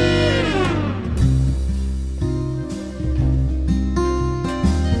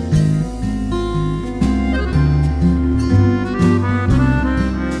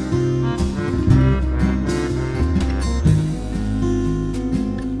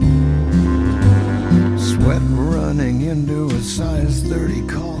 Sweat running into a size 30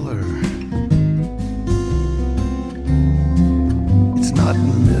 collar. It's not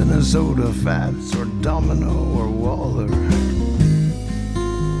Minnesota Fats or Domino or Waller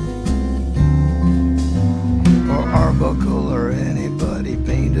or Arbuckle or anybody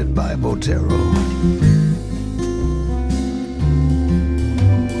painted by Botero.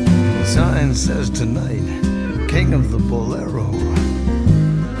 The sign says tonight, King of the Bolero.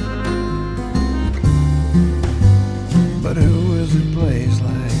 But who is it plays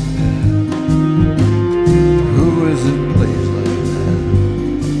like that? Who is it plays like that?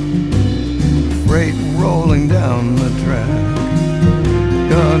 Freight rolling down the track,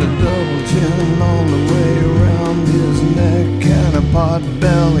 got a double chin all the way around his neck and a pot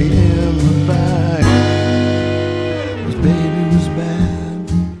belly in the back. His baby was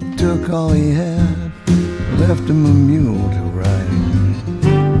bad, took all he had, left him a mule to ride.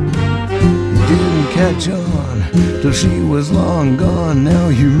 He didn't catch on till she was long gone. Now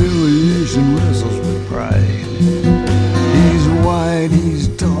humiliation wrestles with pride. He's wide, he's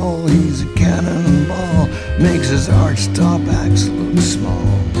tall, he's a cannonball, makes his arch-top axe look small.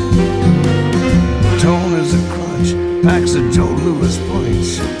 Tone is a crunch, packs a Joe Louis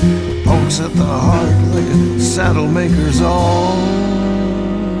punch, pokes at the heart like a saddle maker's awl.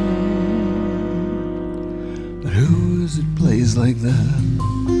 But who is it plays like that?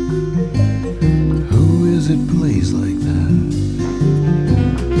 Who is it plays like that?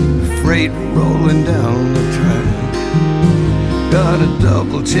 Freight rolling down the track, got a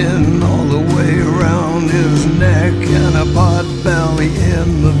double chin all the way around his neck and a pot belly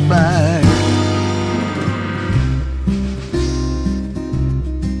in the back.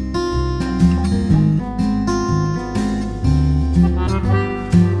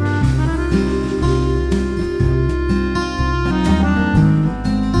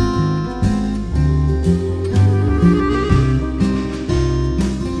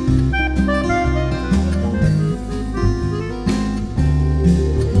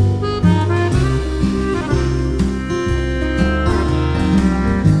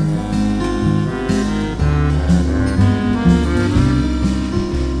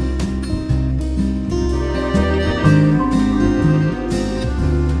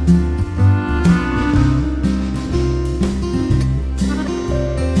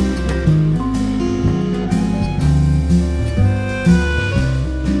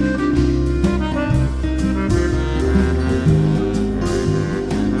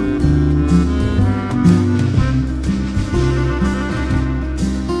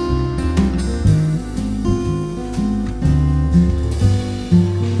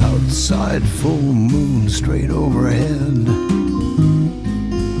 Full moon straight overhead.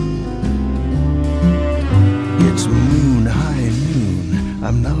 It's moon high noon,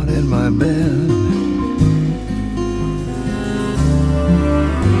 I'm not in my bed.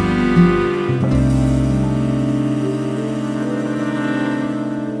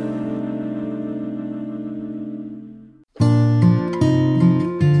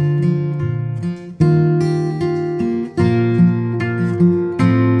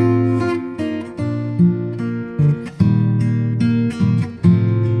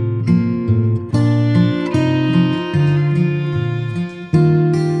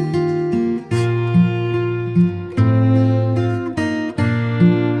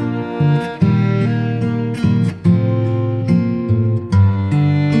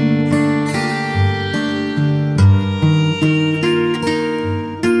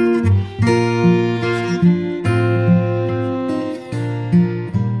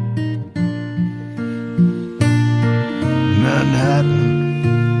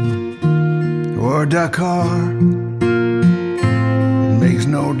 Dakar, it makes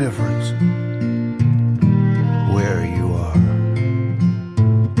no difference where you are.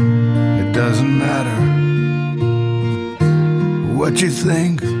 It doesn't matter what you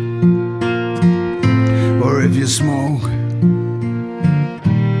think or if you smoke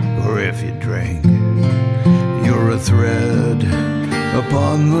or if you drink. You're a thread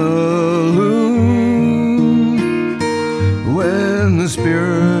upon the loom when the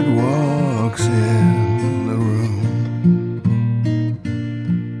spirit walks in the room.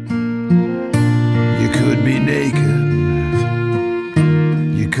 You could be naked,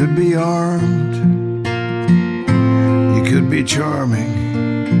 you could be armed, you could be charming,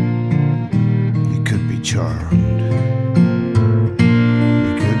 you could be charmed,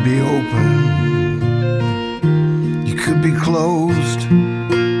 you could be open, you could be closed,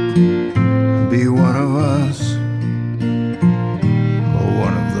 be one of us.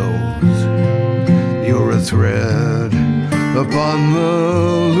 Thread upon the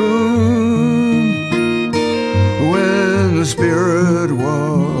loom when the spirit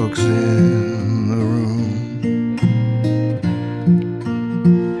walks in the room.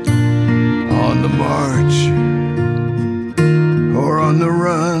 On the march or on the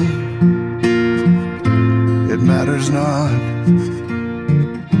run, it matters not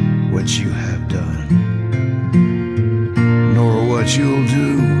what you have done, nor what you'll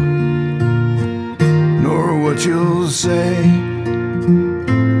do, what you'll say.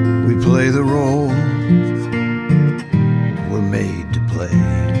 We play the role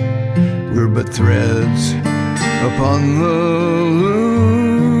threads upon the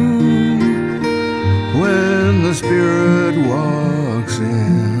loom when the spirit walks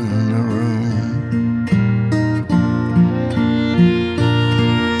in a room.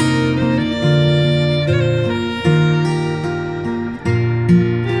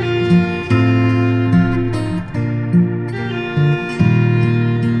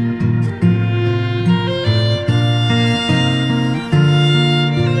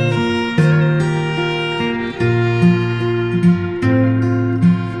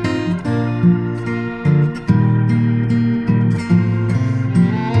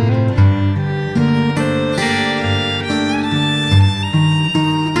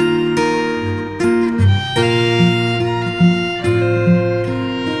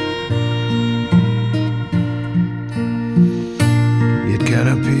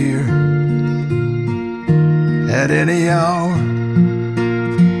 At any hour,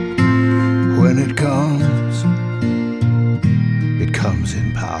 when it comes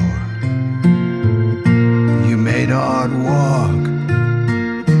in power. You may not walk,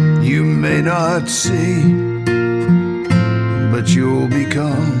 you may not see, but you'll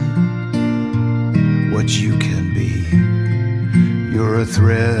become what you can be. You're a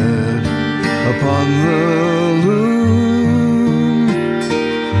thread upon the loom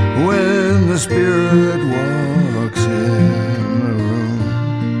when the spirit walks in the room.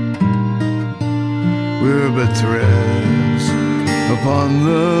 We're but threads upon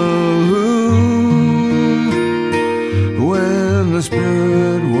the loom when the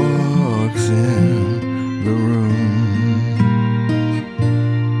spirit walks in the room.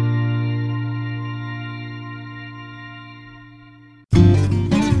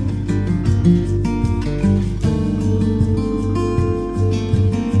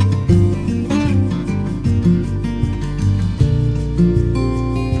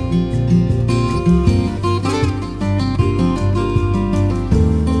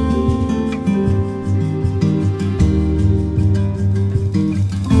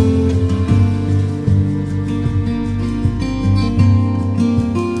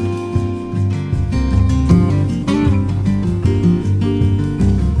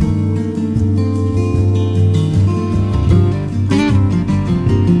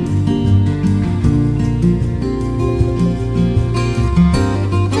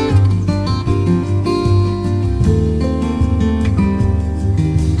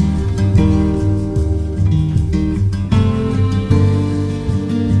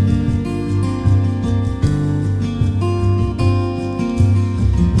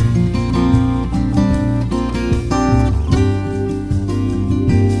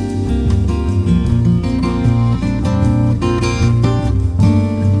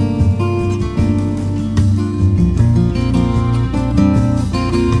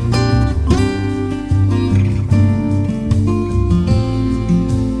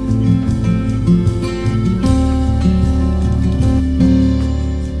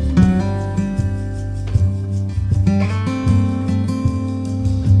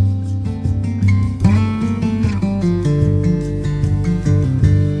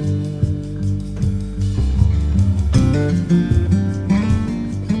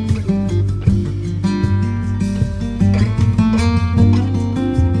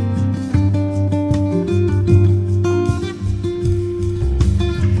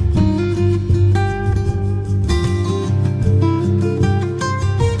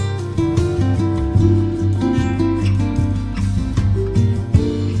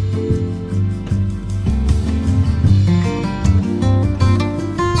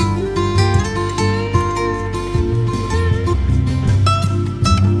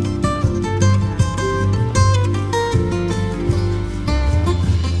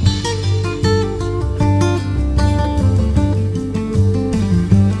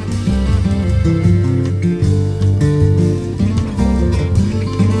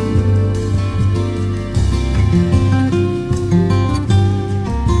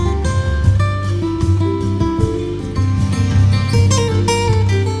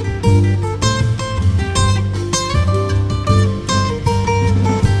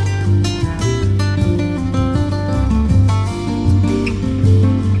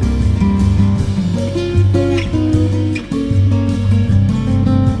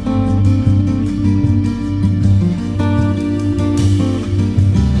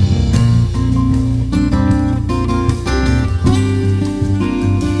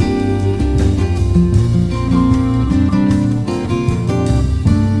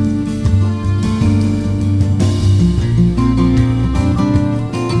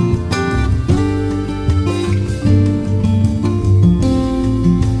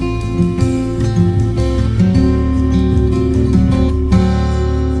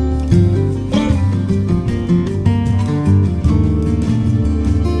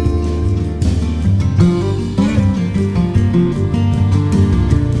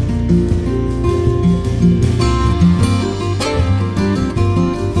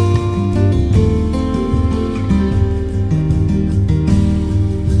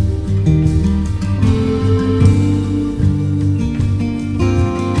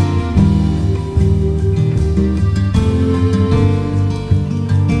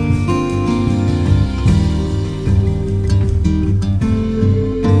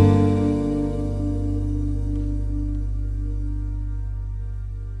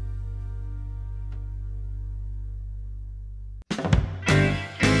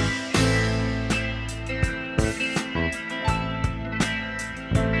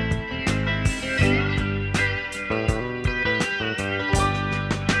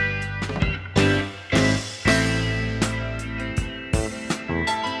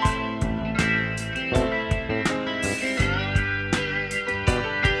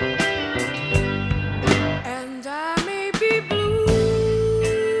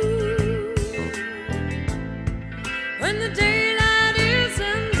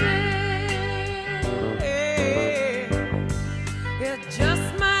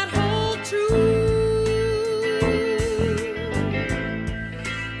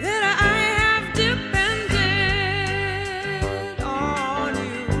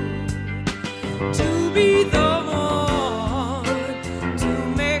 to be the one to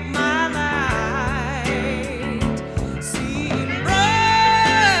make my light seem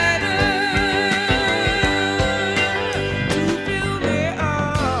brighter, to fill me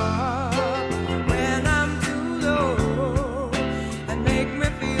up when I'm too low, and make me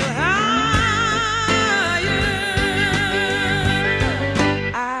feel higher.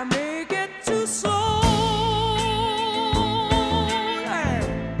 I may get too slow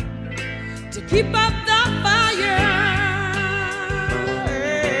to keep up the fire.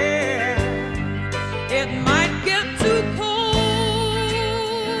 It might get too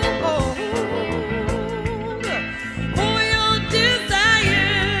cold for your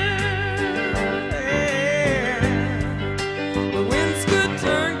desire. The winds could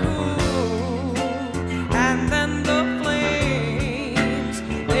turn cool, and then the flames,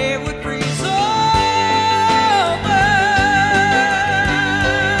 they would freeze over.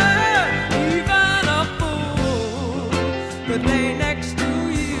 Even a fool could lay next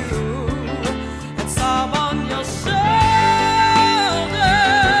to you and sob on your shoulder.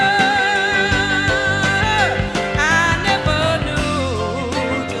 I never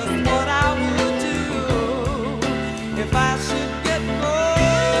knew just what I would do if I should get older.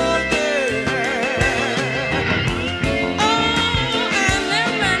 Oh, I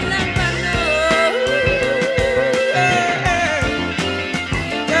never knew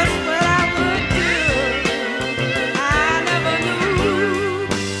just what I would do. I never knew.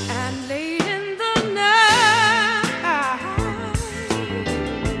 And late in the night,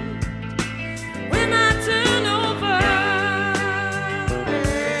 when I turn over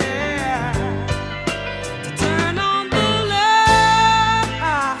to turn on the light,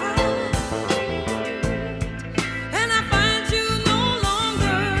 and I find you no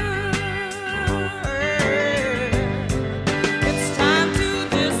longer, it's time to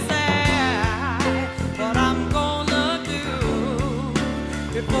decide what I'm gonna do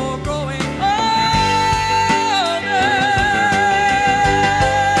before growing older.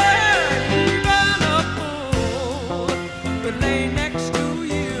 Even a fool could lay next to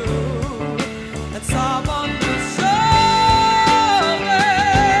you and sob on your shoulder.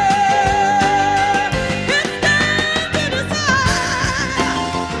 It's time to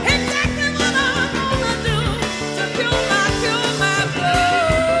decide exactly what I'm gonna do to cure my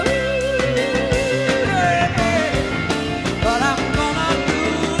blood. What I'm gonna do.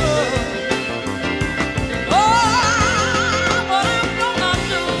 Oh, what I'm gonna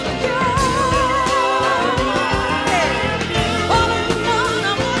do to cure. What I'm gonna do to cure. What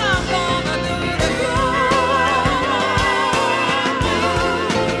I'm gonna do to cure my.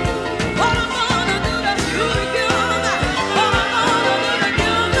 What I'm gonna do to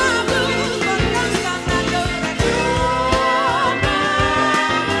cure my blues. What I'm gonna do to cure my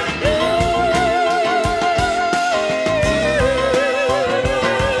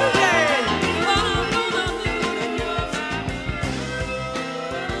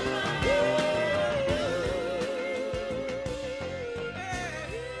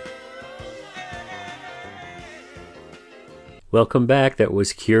Welcome back. That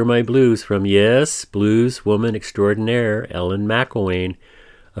was Cure My Blues from, yes, blues woman extraordinaire Ellen McElwain,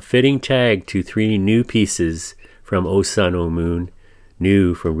 a fitting tag to 3 new pieces from O Sun, O Moon,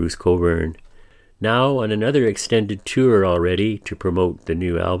 new from Bruce Cockburn. Now on another extended tour already to promote the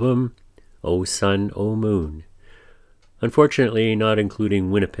new album, O Sun, O Moon. Unfortunately, not including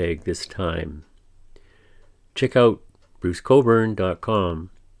Winnipeg this time. Check out brucecockburn.com.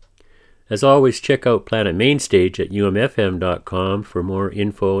 As always, check out Planet Mainstage at umfm.com for more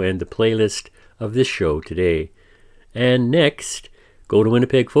info and the playlist of this show today. And next, go to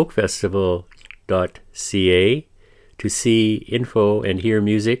winnipegfolkfestival.ca to see info and hear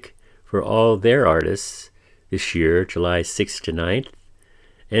music for all their artists this year, July 6th to 9th,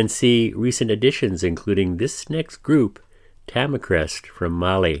 and see recent additions including this next group, Tamacrest from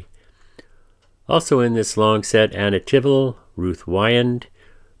Mali. Also in this long set, Anna Tivel, Ruth Wyand,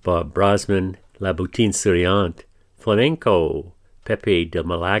 Bob Brosman, La Boutine Souriante, Flamenco, Pepe de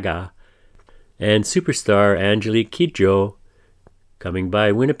Malaga, and superstar Angelique Kidjo, coming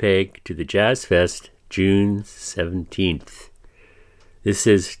by Winnipeg to the Jazz Fest June 17th. This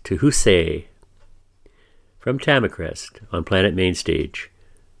is Tuhuse from Tamacrest on Planet Mainstage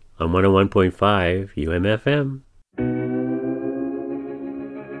on 101.5 UMFM.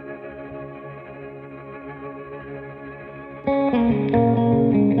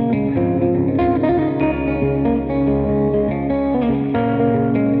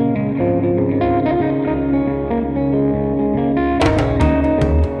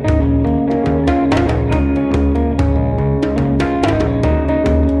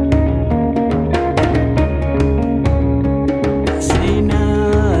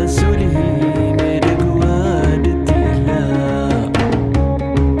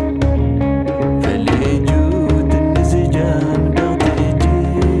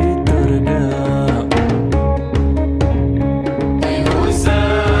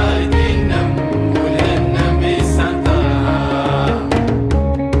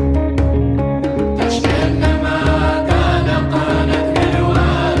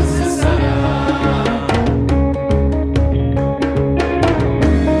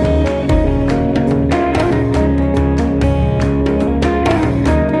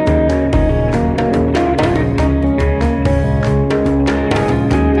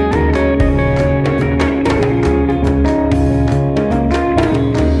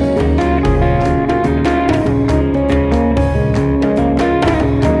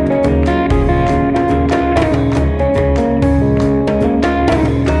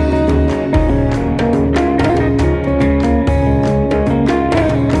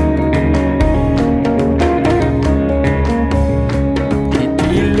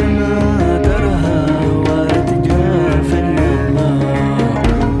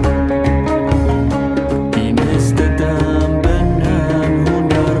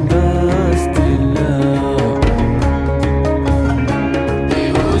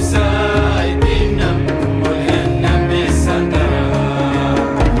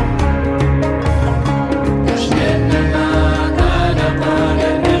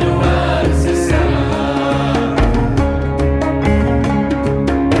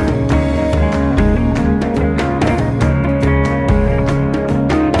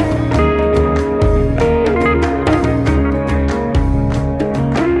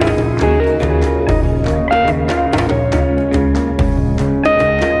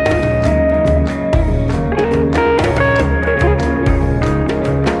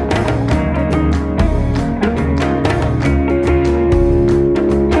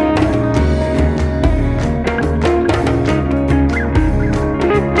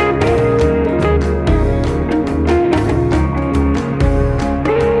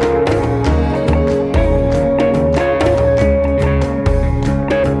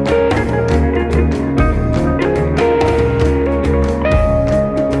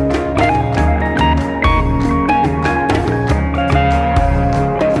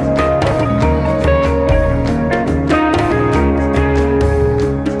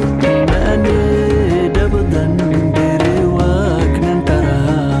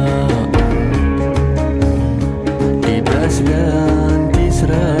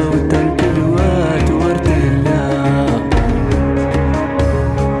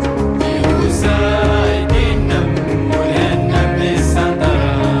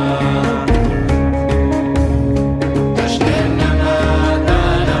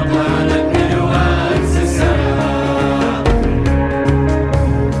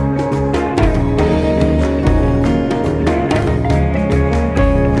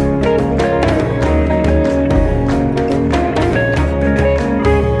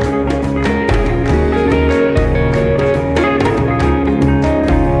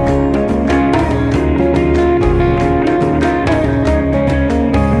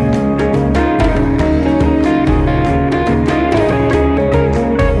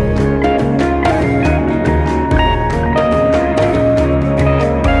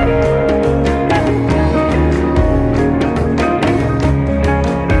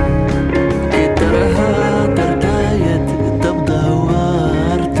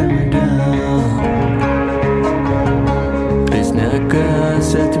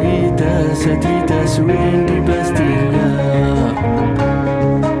 Satitas windy Bastilla.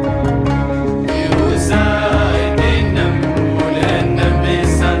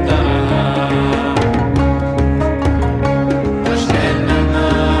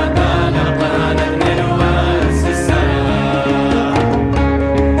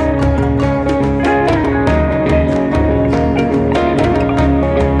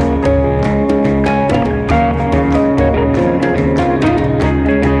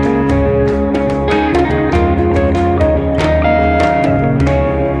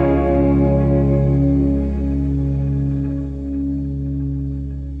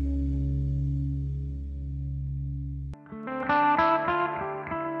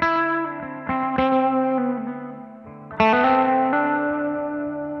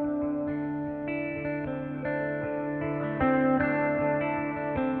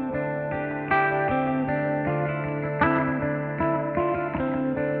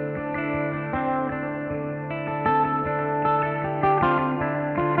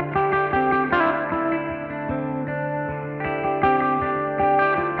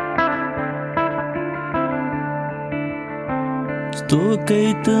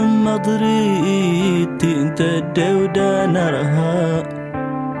 توكيت مضريتي انت الدودة نرها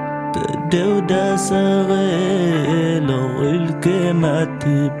الدودة صغيلة والكيمة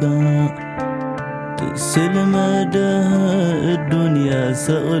تبا تسلم ده الدنيا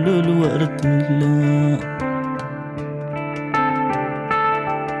سغل الورد الله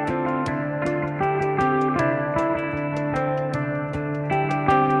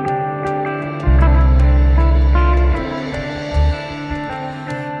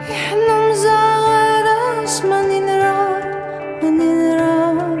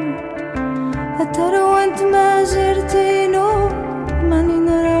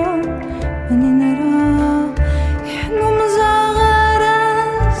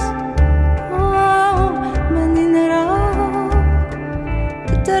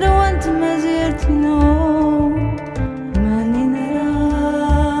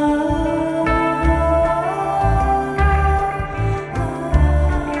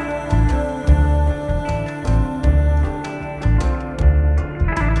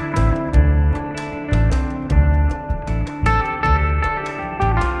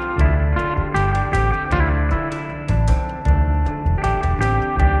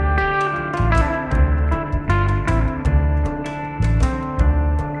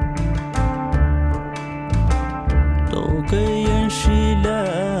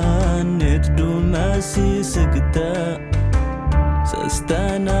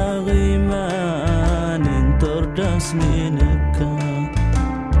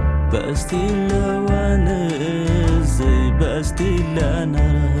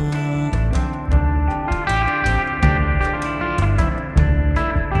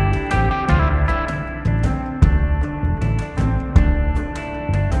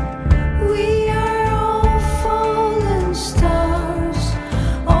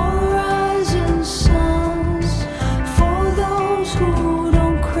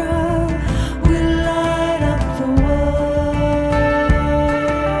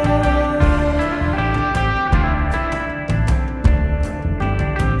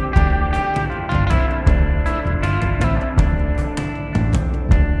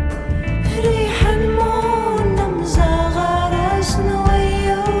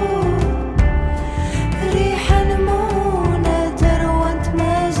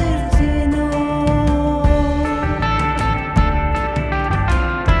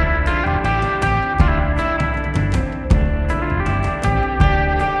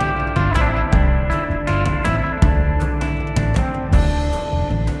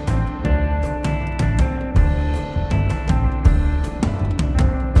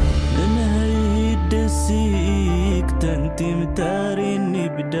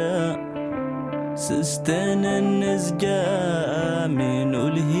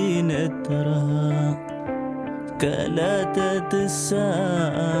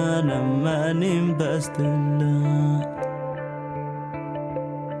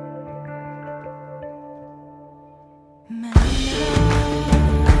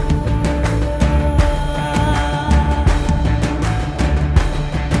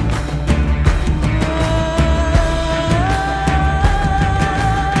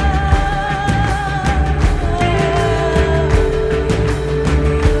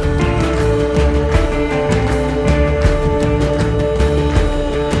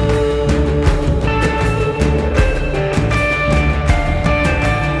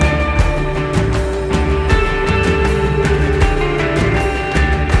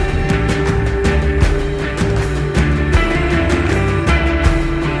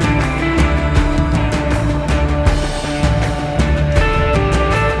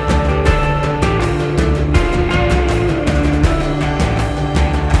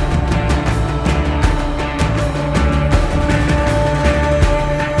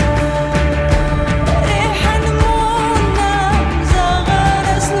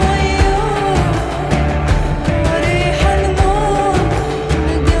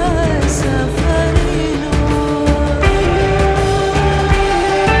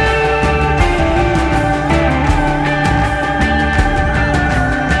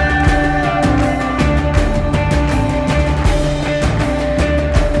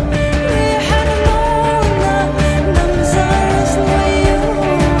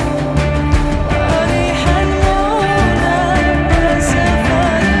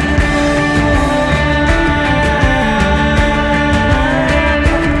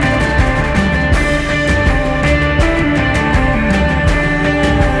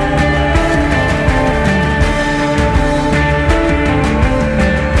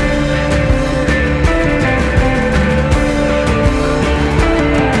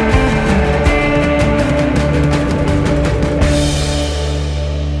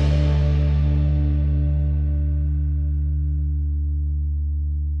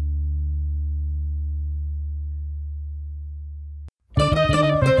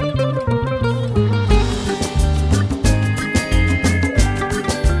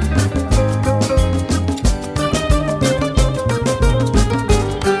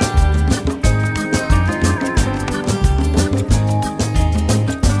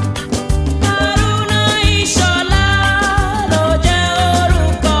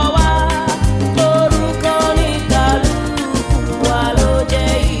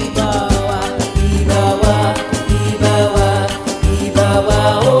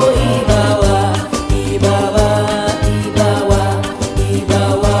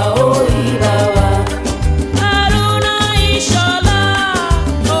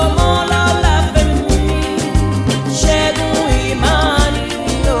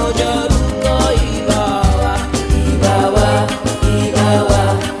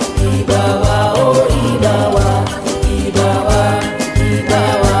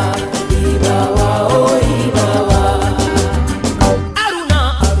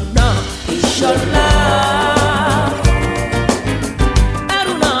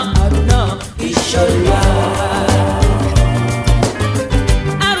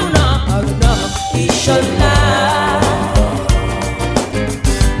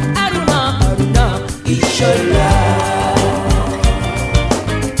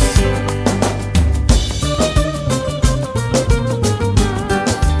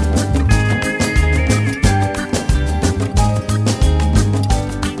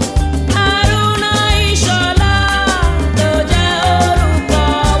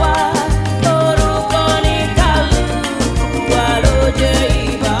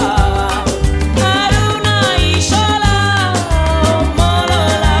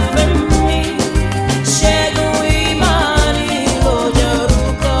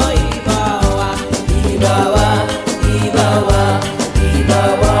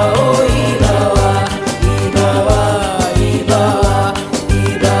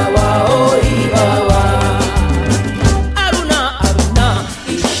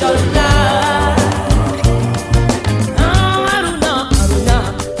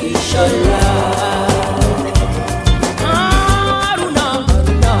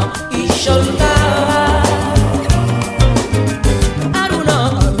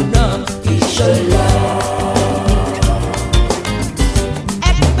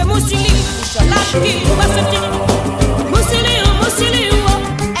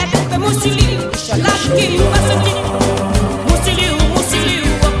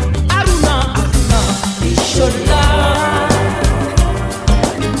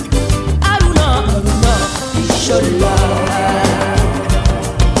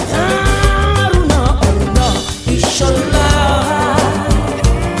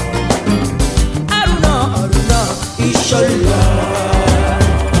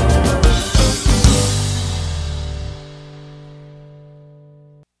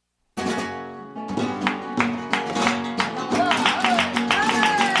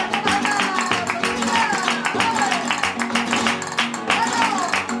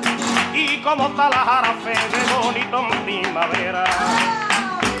Como está la jarafe de bonito en primavera.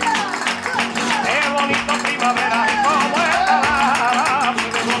 Es bonito primavera y como está la jarafe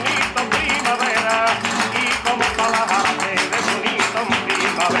de bonito en primavera. Y como está la jarafe de bonito en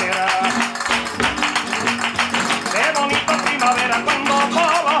primavera. De bonito primavera cuando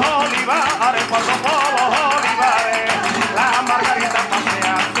por los olivares, la margarita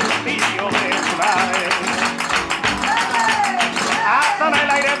pasea su sitio de lugares. Hasta en el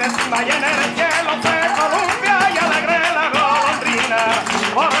aire de cima y en el cielo se columpia y alegre la golondrina,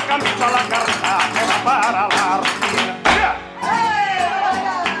 por camino a la carreta que va para la rutina.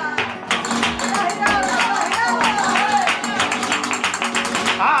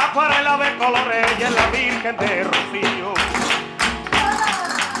 Acuarela de colores y en la Virgen de Rocío.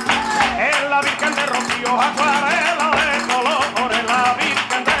 En la Virgen de Rocío, acuarela de colores, la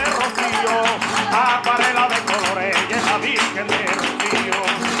Virgen de Rocío. Acuarela de colores y en la Virgen de Rocío.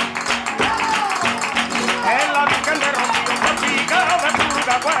 En la Virgen de Rocío, por pica de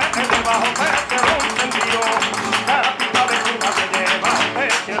purga, pues debajo de cielo un sentido. Cada pica de purga se lleva de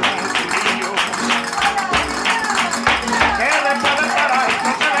cielo un sentido. Que después del carajito,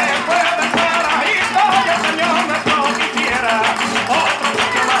 que después del carajito, y el Señor nuestro quisiera otro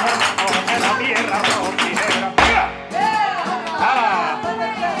sitio más hermoso que la tierra rocíera.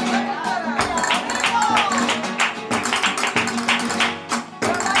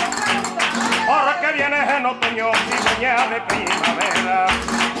 Porque viene en otoño, cigüeña de primavera.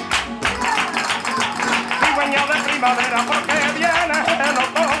 Cigüeña de primavera, porque viene en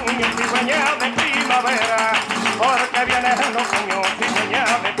otoño, cigüeña de primavera. Porque viene en otoño, cigüeña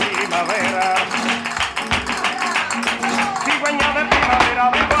de primavera. Cigüeña de primavera,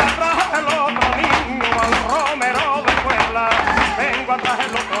 vengo atrás del otro niño, al romero de Puebla. Vengo atrás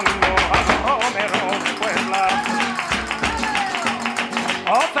del otro niño, al romero de Puebla.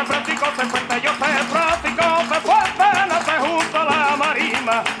 Oh, se practicó, se fuerte, yo se practicó, se fuerte, nace justo a la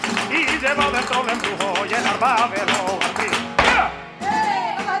marima y lleva dentro el embrujo y el arma de los artistas.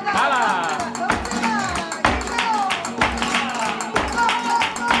 ¡Hala!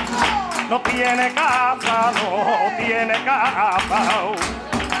 No tiene casa, no tiene casa.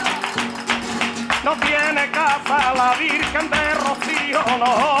 No tiene casa la Virgen de Rocío,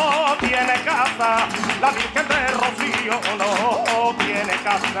 no tiene casa. La Virgen de Rocío no tiene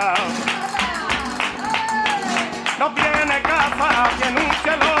casa. No tiene casa, tiene un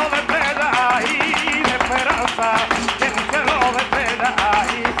cielo de estrellas y de esperanza. Tiene un cielo de estrellas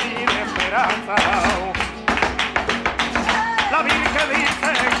y de esperanza. La Virgen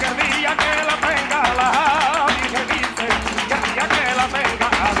dice que el día que la tenga, la Virgen dice que el día que la tenga,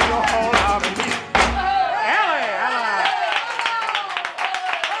 a Dios la bendiga.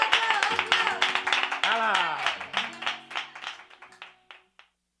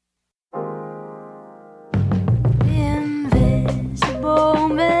 Invisible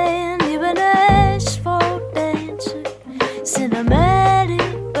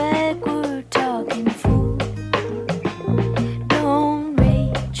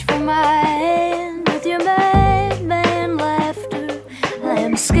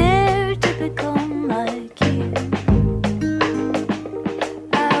scared to become like you.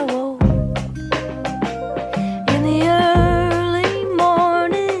 I woke in the early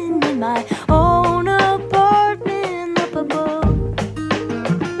morning in my own apartment up above,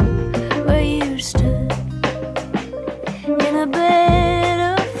 where you stood in a bed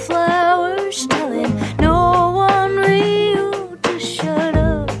of flowers, telling no one real to shut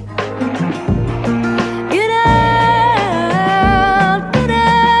up. Get out, get out.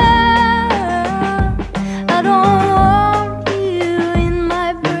 I don't want you in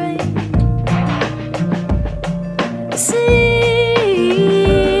my brain. The seed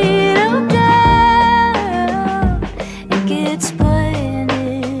of doubt, it gets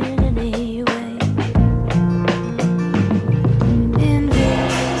planted anyway.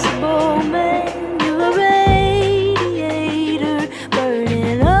 Invisible man, you're a radiator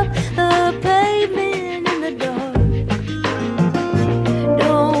burning up the pavement in the dark.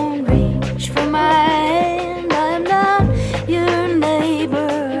 Don't reach for my hand, I am not your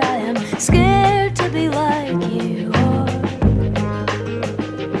neighbor. I am scared to be like you are.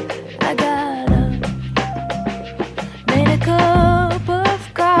 I got up, made a cup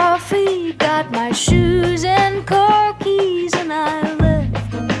of coffee, got my shoes and car keys, and I left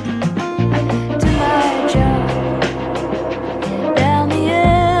to my job. Down the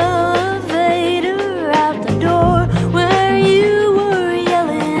elevator, out the door where you were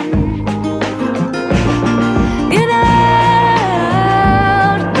yelling. Get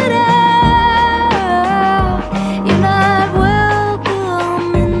out, get out. You're not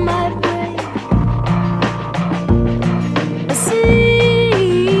welcome in my brain. A seed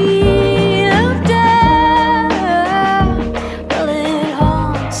of doubt, well, it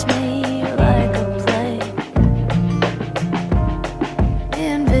haunts me like a plague.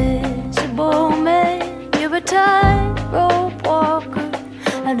 Invisible man, you're a tightrope walker,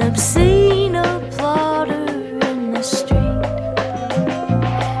 an obscene plotter in the street.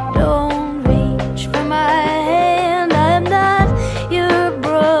 Don't reach for my hand, I am not your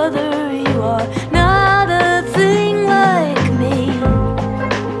brother. You are not a thing like me.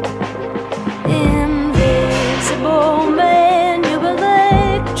 Invisible man, your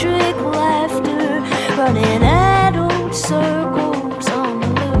electric laughter, running adult circles on the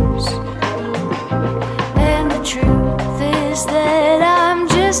loose. And the truth is that I'm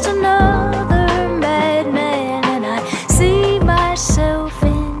just another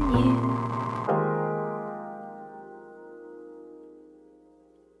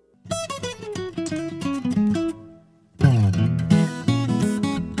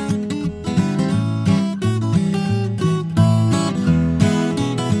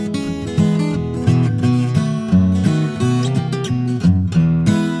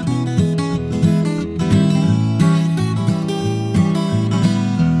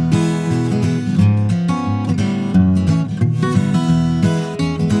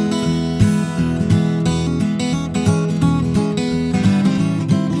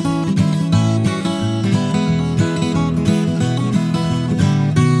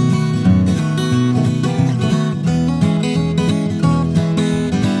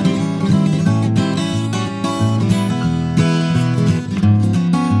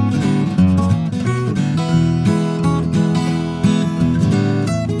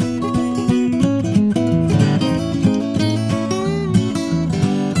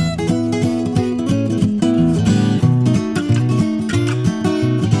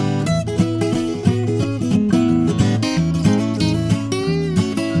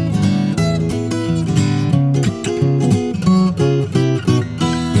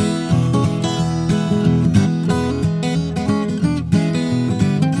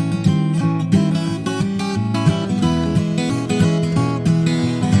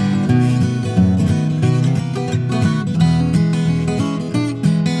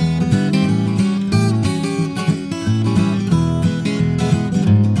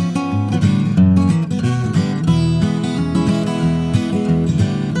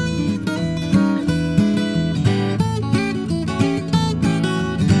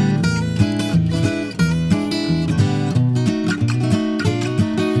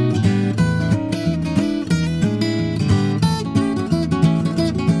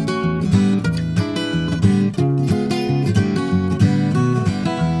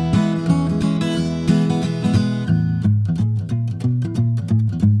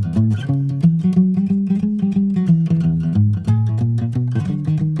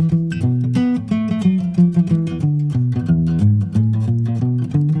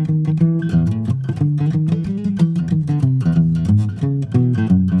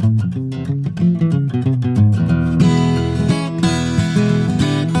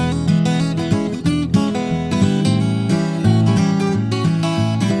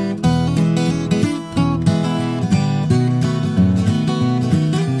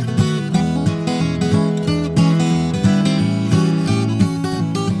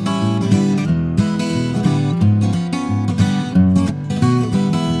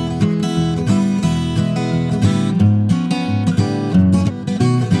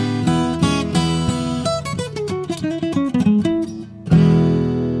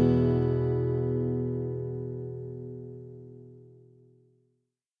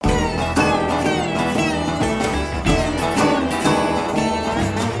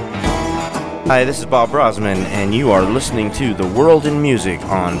Hi, this is Bob Brosman, and you are listening to The World in Music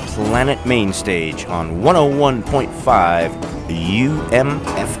on Planet Mainstage on 101.5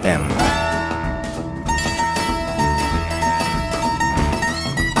 UMFM.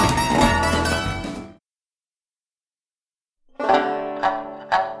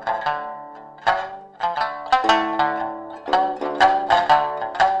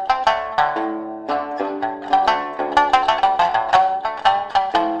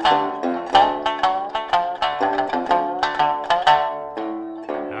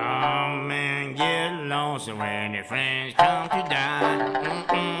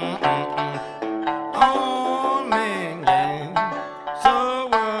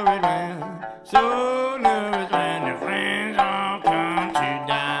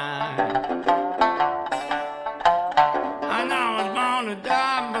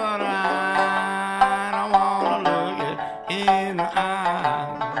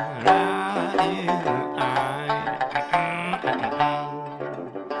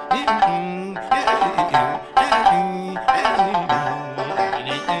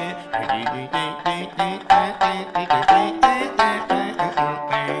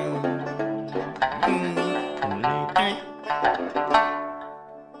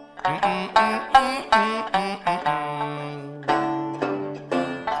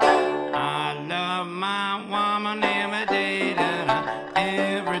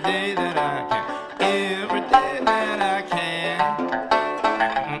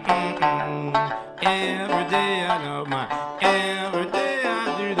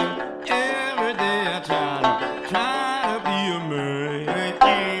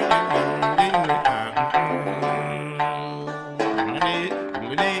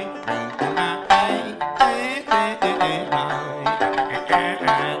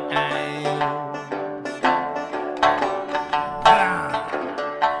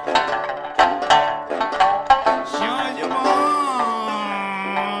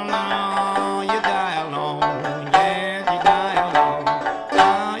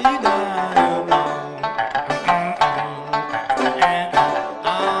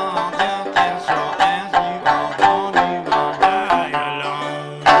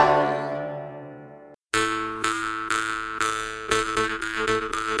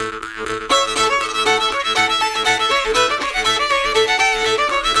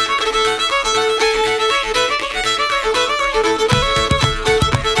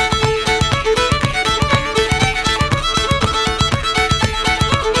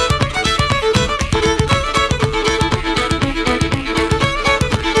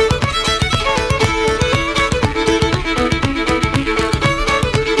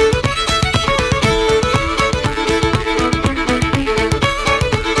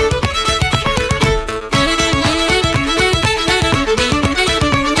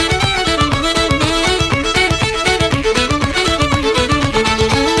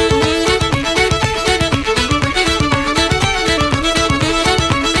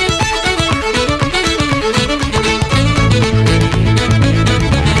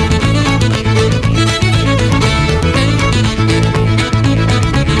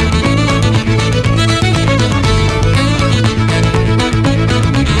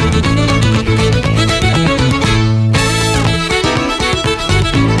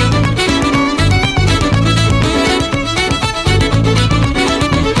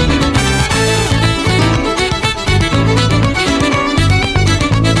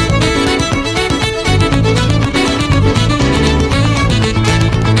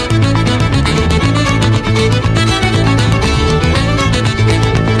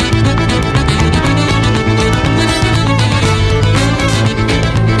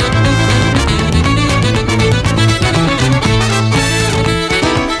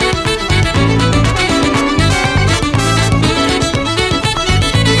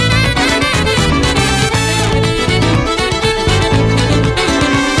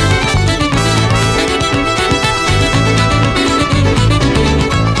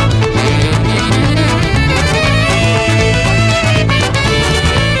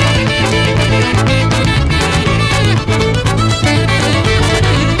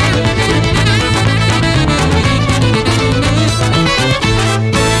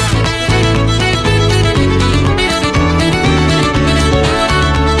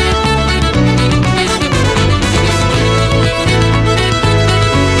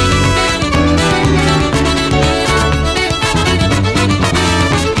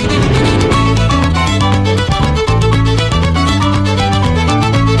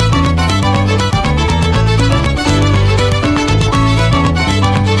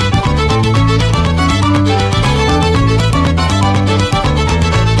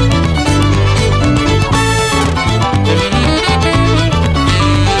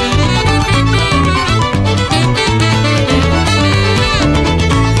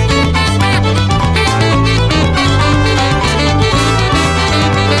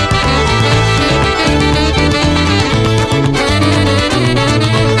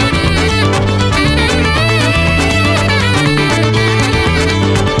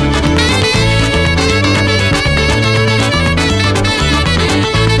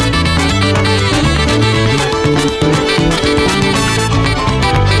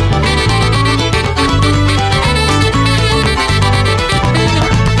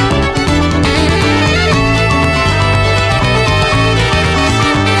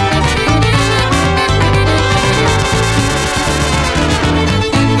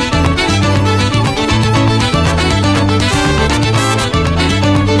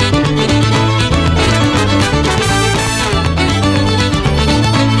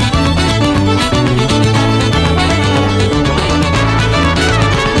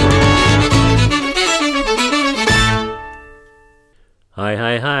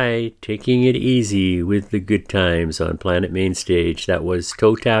 Bye, taking it easy with the good times on Planet Mainstage. That was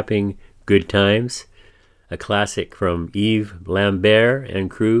Toe Tapping Good Times, a classic from Yves Lambert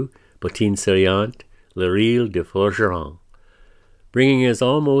and crew, Bottine Saillante, Le Rille de Forgeron. Bringing us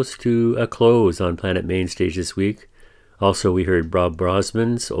almost to a close on Planet Mainstage this week. Also, we heard Bob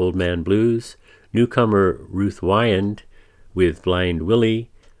Brosman's Old Man Blues, newcomer Ruth Wyand with Blind Willie,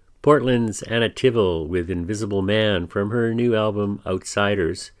 Portland's Anna Tivell with Invisible Man from her new album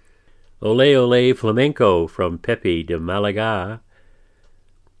Outsiders, Ole Ole Flamenco from Pepe de Malaga,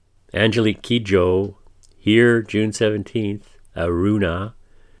 Angelique Kidjo, here June 17th, Aruna,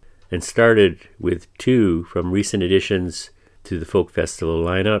 and started with two from recent additions to the Folk Festival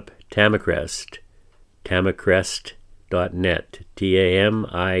lineup, Tamakrest, tamakrest.net,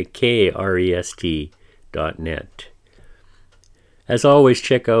 TAMIKREST.net. As always,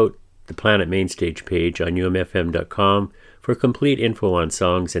 check out the Planet Mainstage page on umfm.com for complete info on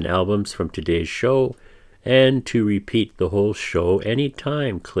songs and albums from today's show, and to repeat the whole show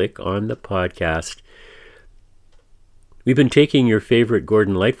anytime, click on the podcast. We've been taking your favorite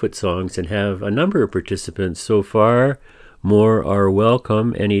Gordon Lightfoot songs and have a number of participants so far. More are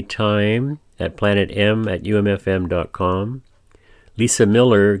welcome anytime at planetm@umfm.com. Lisa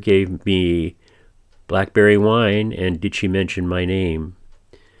Miller gave me Blackberry Wine and Did She Mention My Name?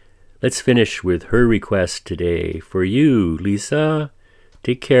 Let's finish with her request today. For you, Lisa,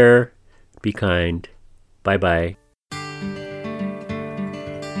 take care, be kind, bye-bye.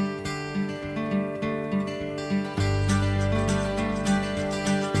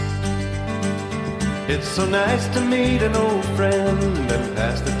 It's so nice to meet an old friend and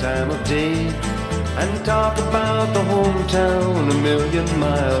pass the time of day and talk about the hometown a million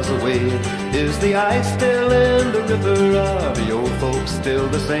miles away. Is the ice still in the river? Are the old folks still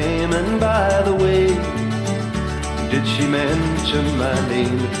the same? And by the way, did she mention my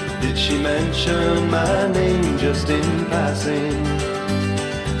name? Did she mention my name just in passing?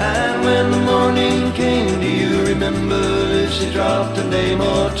 And when the morning came, do you remember if she dropped a name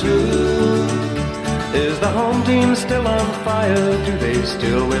or two? Is the home team still on fire? Do they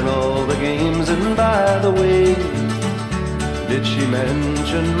still win all the games? And by the way, did she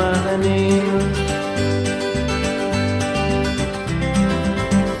mention my name?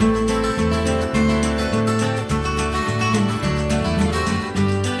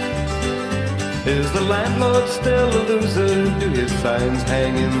 Is the landlord still a loser? Do his signs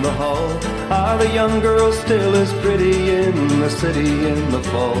hang in the hall? Are the young girls still as pretty in the city in the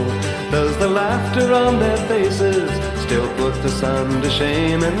fall? Does the laughter on their faces still put the sun to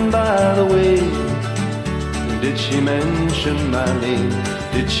shame? And by the way, did she mention my name?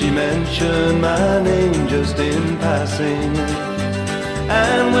 Did she mention my name just in passing?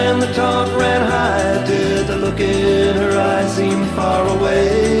 And when the talk ran high, did the look in her eyes seem far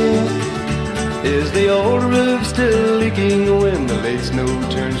away? Is the old roof still leaking when the late snow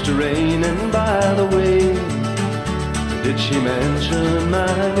turns to rain? And by the way, did she mention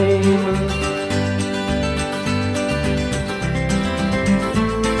my name?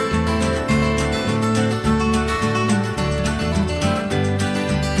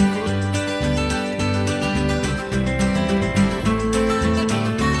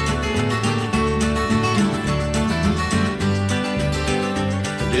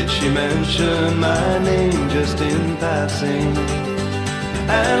 Did she mention my name just in passing?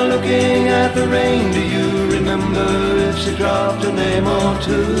 And looking at the rain, do you remember if she dropped a name or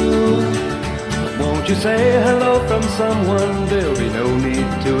two? Won't you say hello from someone? There'll be no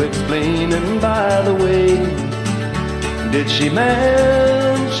need to explain. And by the way, did she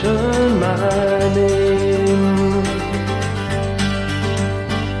mention my